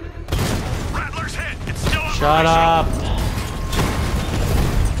 Rattler's hit! It's still up! Shut up!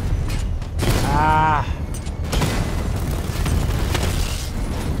 Ah!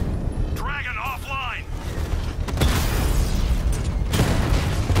 Dragon offline!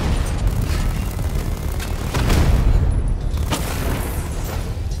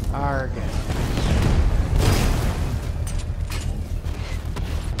 Arg.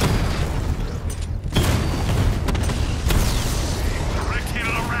 Direct hit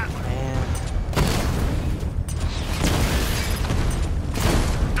of the Rattler!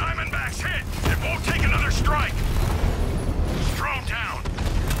 Diamondback's hit! It won't take another strike! Drone down!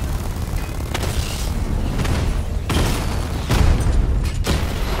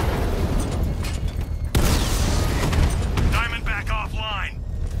 Diamondback offline!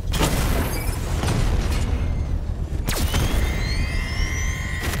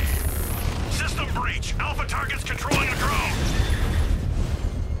 System breach! Alpha target's controlling a drone!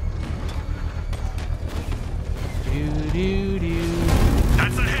 Do.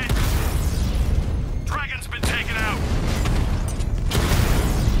 That's a hit! Dragon's been taken out!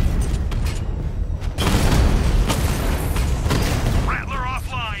 Rattler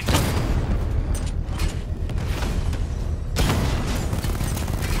offline!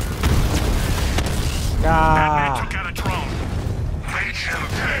 Batman took out a drone! Make him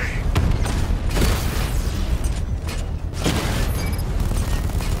pay!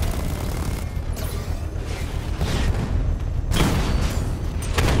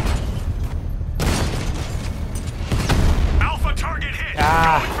 Alpha target hit!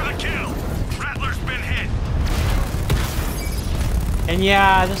 Going for the kill! Rattler's been hit! And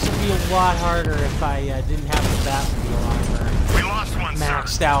yeah, this would be a lot harder if I didn't have the Batmobile armor We lost one,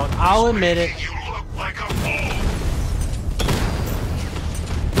 maxed out. I'll admit it. You look like a fool!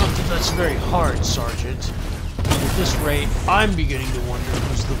 Not that that's very hard, Sergeant. At this rate, I'm beginning to wonder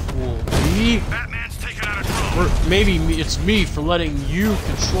who's the fool. Me? Batman's taken out a drone! Or maybe it's me for letting you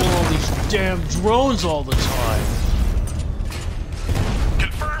control all these damn drones all the time.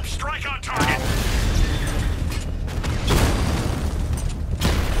 Confirmed strike on target!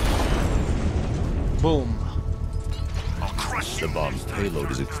 Boom. The bomb's payload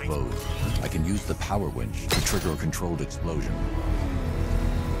is exposed. I can use the power winch to trigger a controlled explosion.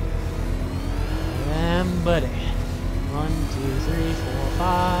 And buddy. 1, 2, 3, 4,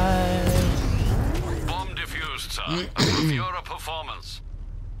 5. Bomb defused, sir. Approve your performance.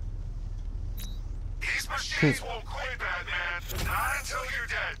 These machines won't quit, Batman. Not until you're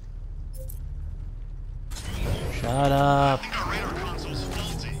dead. Shut up. I think our radar console's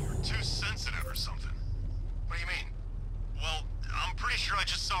faulty or too sensitive or something. What do you mean? Well, I'm pretty sure I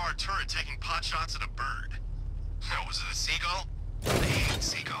just saw our turret taking pot shots at a bird. No, was it a seagull? I hate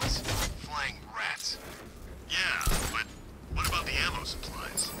seagulls. Flying rats. Yeah, but what about the ammo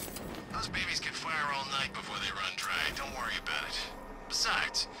supplies? Those babies can fire all night before they run dry. Don't worry about it.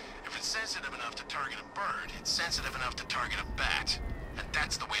 Besides, if it's sensitive enough to target a bird, it's sensitive enough to target a bat. And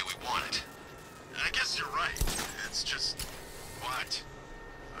that's the way we want it. I guess you're right. It's just... what?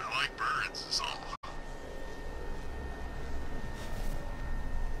 I like birds, is all.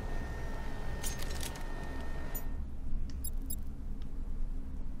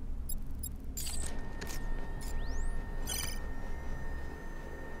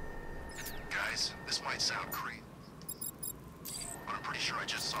 Guys, this might sound creepy, but I'm pretty sure I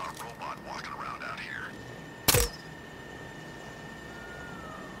just saw a robot walking around out here.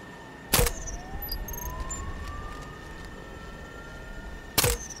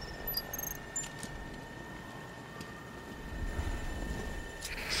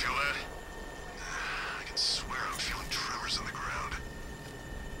 Feel that? I can swear I'm feeling tremors in the ground.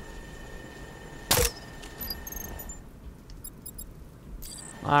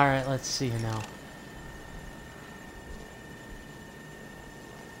 Alright, let's see now.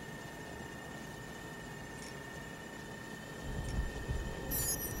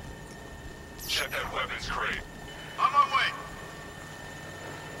 Check that weapons crate. On my way.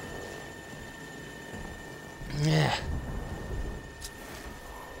 Yeah.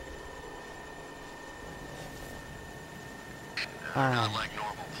 Not like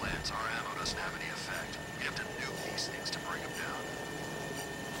normal plants, our ammo doesn't have any effect. You have to nuke these things to bring them down.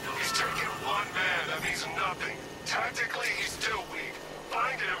 He's taking one man, that means nothing. Tactically, he's still weak.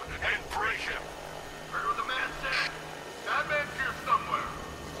 Find him and break him. Heard what the man said. That man's here somewhere.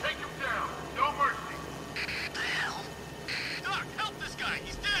 Take him down. No mercy. What the hell? Doc, help this guy.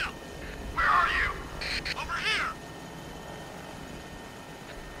 He's down. Where are you? Over here.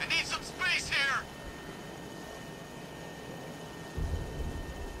 I need some space here.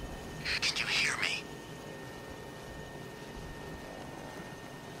 Can you hear me?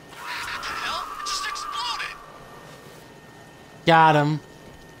 What the hell? It just exploded! Got him.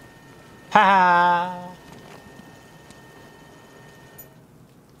 Ha ha.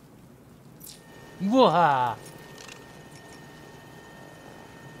 Whoa. That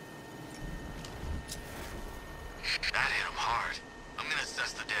hit him hard. I'm gonna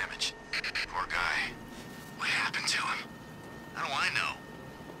assess the damage. Poor guy. What happened to him? How do I know?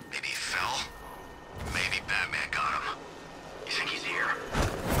 Maybe he fell? Maybe Batman got him. You think he's here?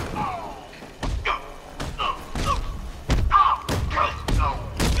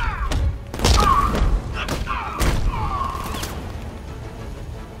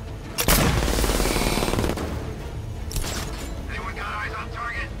 Anyone got eyes on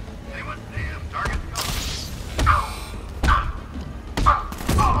target? Anyone see him? Target's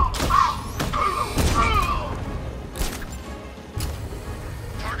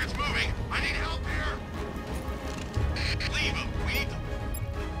Target's moving. I need help here. Leave him. We need to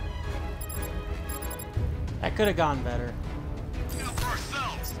That could have gone better. look out for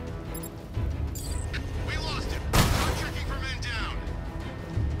ourselves. We lost him. Start checking for men down.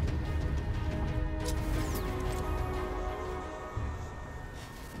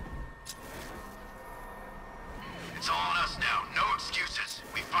 It's all on us now. No excuses.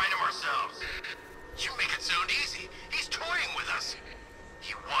 We find him ourselves. You make it sound easy. He's toying with us.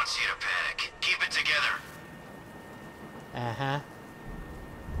 He wants you to panic. Keep it together. Uh-huh.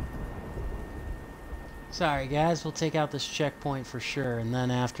 Sorry, guys. We'll take out this checkpoint for sure, and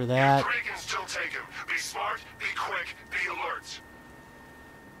then after that... You three can still take him. Be smart, be quick, be alert.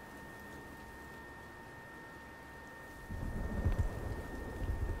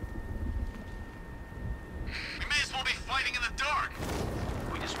 We may as well be fighting in the dark.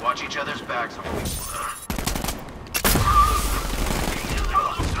 We just watch each other's backs and we...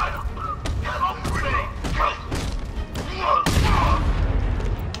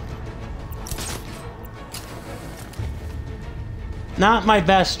 Not my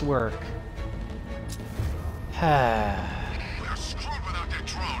best work. We are screwed without that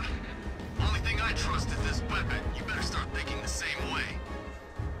drone. Only thing I trust is this weapon. You better start thinking the same way.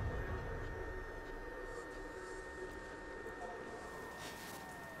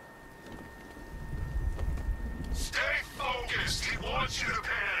 Stay focused. He wants you to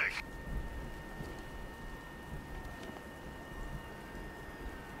panic.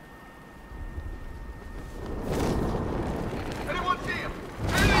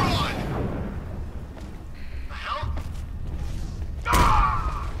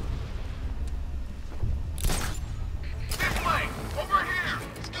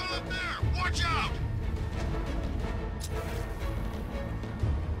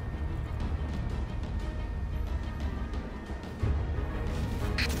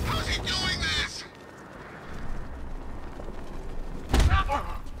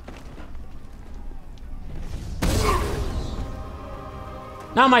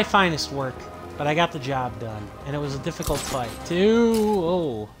 Not my finest work, but I got the job done. And it was a difficult fight, too.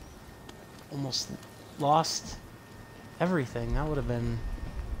 Oh. Almost lost everything. That would have been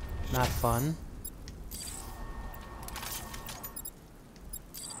not fun.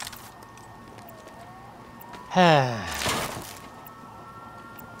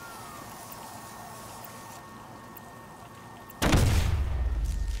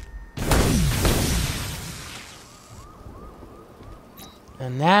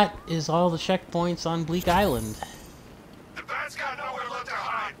 And that is all the checkpoints on Bleak Island. The bat's got nowhere left to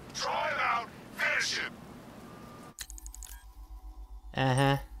hide. Draw him out. Finish him.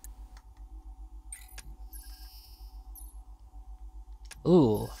 Uh-huh.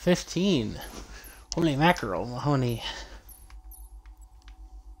 Ooh, 15. Holy mackerel, Mahoney.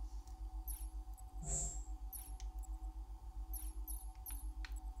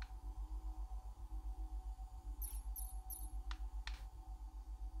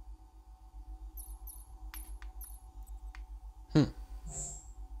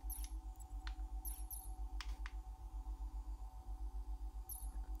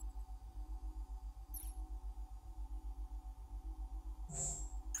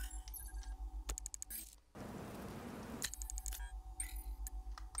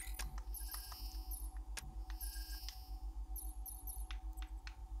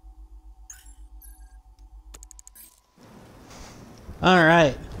 All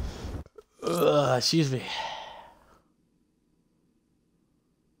right. Excuse me.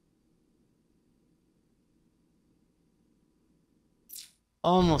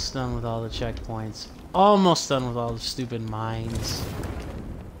 Almost done with all the checkpoints. Almost done with all the stupid mines.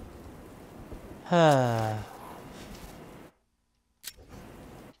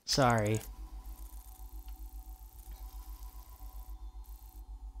 Sorry.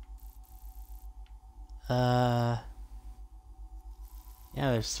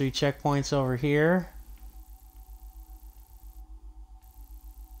 Yeah, there's 3 checkpoints over here.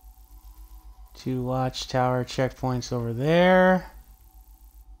 2 watchtower checkpoints over there.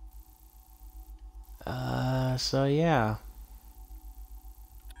 So yeah.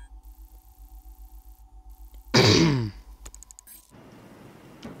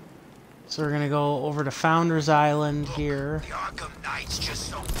 So we're gonna go over to Founders Island here. The Arkham Knight's just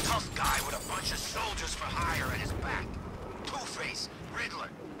some tough guy with a bunch of soldiers for hire at his back. Two-Face, Riddler,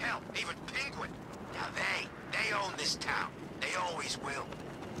 hell, even Penguin. Now they own this town. They always will.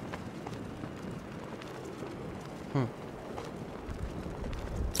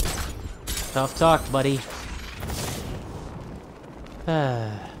 Tough talk, buddy.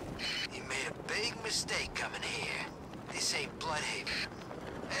 You made a big mistake coming here. This ain't Bloodhaven.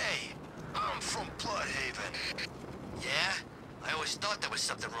 Hey, I'm from Bloodhaven. Yeah? I always thought there was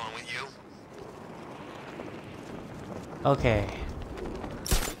something wrong with you. Okay.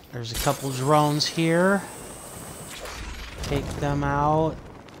 There's a couple drones here. Take them out.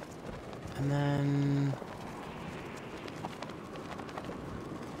 And then...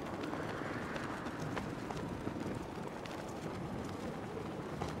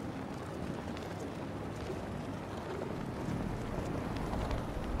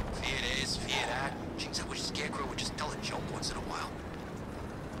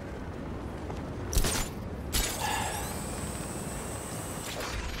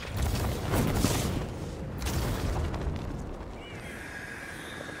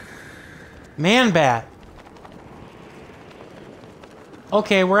 Man-Bat.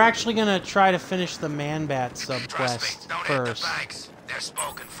 Okay, we're actually gonna try to finish the Man-Bat subquest first. They're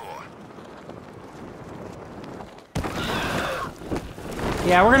spoken for.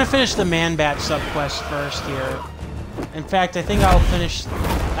 Yeah, we're gonna finish the Man-Bat subquest first here. In fact, I think I'll finish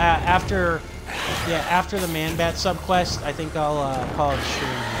after the Man-Bat subquest. I think I'll call it a stream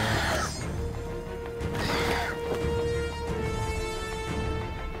here.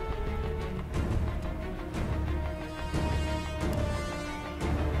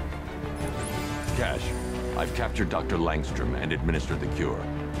 I've captured Dr. Langstrom and administered the cure.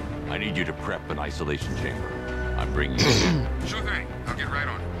 I need you to prep an isolation chamber. I'm bringing you in. Sure thing. I'll get right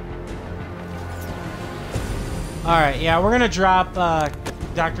on it. Alright, yeah, we're gonna drop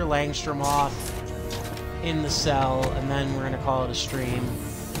Dr. Langstrom off in the cell, and then we're gonna call it a stream.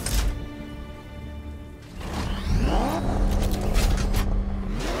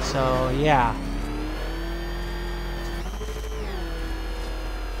 So, yeah.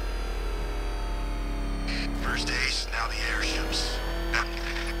 First ace, now the airships.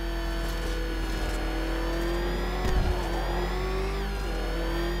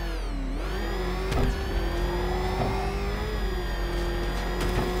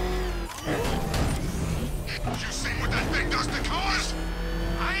 You see what that thing does to cars?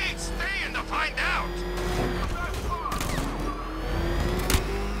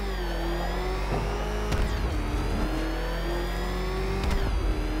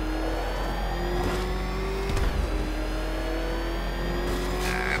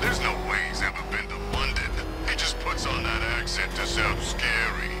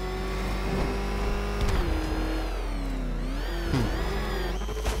 scary.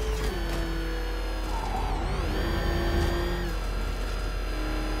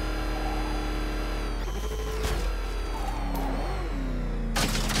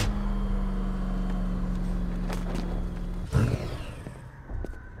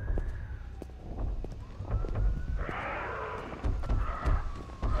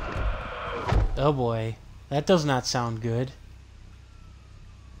 Oh boy, that does not sound good.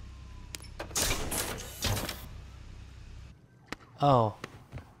 Oh.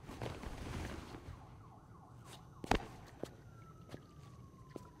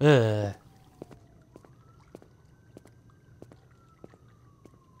 Ugh.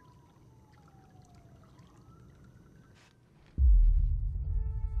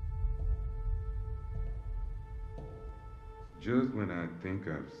 Just when I think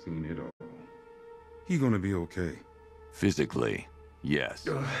I've seen it all. He gonna be okay. Physically, yes.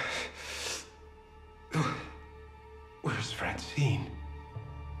 Where's Francine?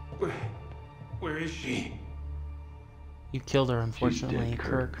 Where is she? You killed her, unfortunately, dead,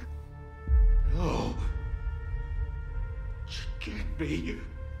 Kirk. No. She can't be.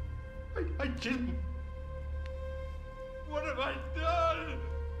 I didn't. What have I done?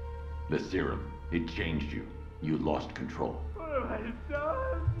 The serum, it changed you. You lost control. What have I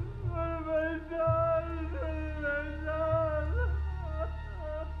done? What have I done? What have I done?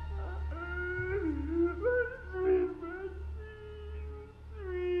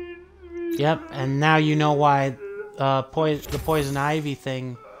 Yep, and now you know why the poison ivy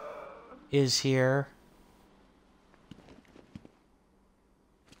thing is here.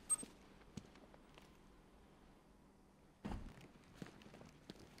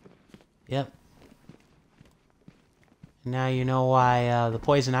 Yep. Now you know why the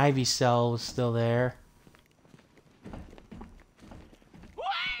poison ivy cell was still there.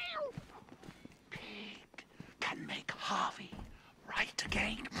 Pig can make Harvey right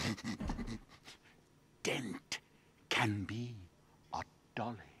again. Dent can be a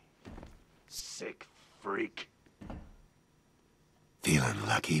dolly. Sick freak. Feeling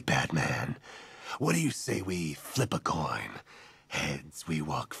lucky, Batman? What do you say we flip a coin? Heads, we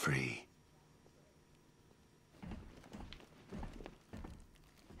walk free.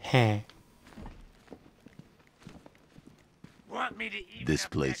 Heh. Want me to eat This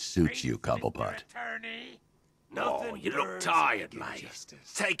place suits you, Cobblepot. Oh, you look tired, mate.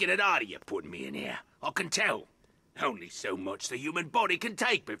 Taking it out of you putting me in here. I can tell. Only so much the human body can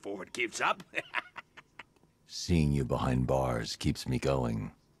take before it gives up. Seeing you behind bars keeps me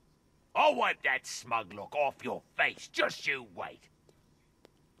going. I'll wipe that smug look off your face. Just you wait.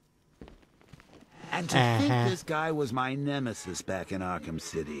 And to think this guy was my nemesis back in Arkham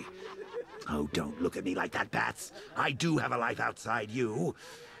City. Oh, don't look at me like that, Bats. I do have a life outside you.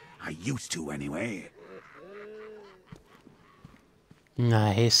 I used to, anyway.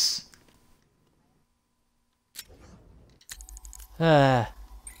 Nice. Alright,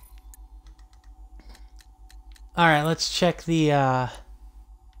 let's check the,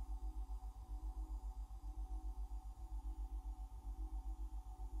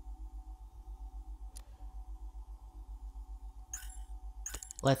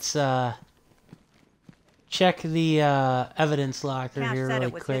 Let's, check the, evidence locker Cash here said really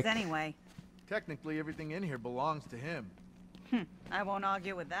it was quick. his anyway. Technically, everything in here belongs to him. I won't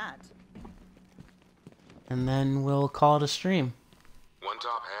argue with that. And then we'll call it a stream. One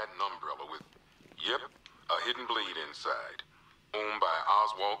top had an umbrella with, yep, a hidden blade inside. Owned by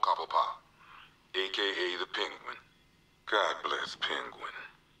Oswald Cobblepot, a.k.a. the Penguin. God bless Penguin.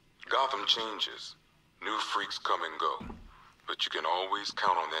 Gotham changes. New freaks come and go. But you can always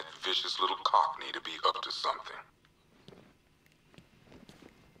count on that vicious little cockney to be up to something.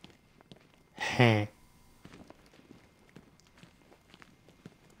 Heh.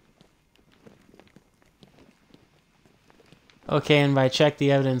 Okay, and by check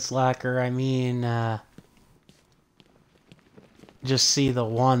the evidence locker, I mean, just see the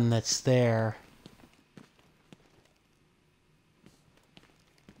one that's there.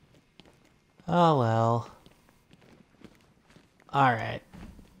 Oh well. Alright.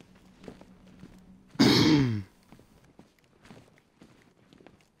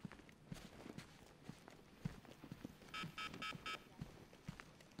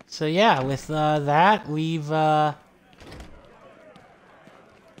 So yeah, with that, we've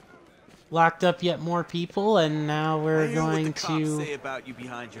locked up yet more people, and now we're going I hear what the to... cops say about you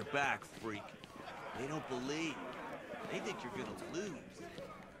behind your back, freak. They don't believe. They think you're gonna lose.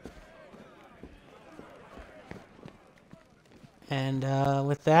 And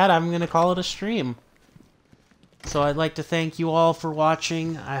with that, I'm going to call it a stream. So I'd like to thank you all for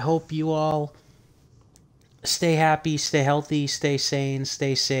watching. I hope you all stay happy, stay healthy, stay sane,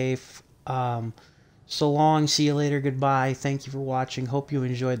 stay safe. So long, see you later, goodbye. Thank you for watching. Hope you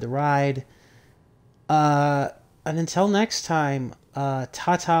enjoyed the ride. And until next time,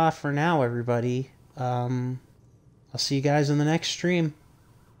 ta-ta for now, everybody. I'll see you guys in the next stream.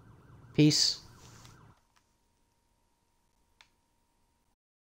 Peace.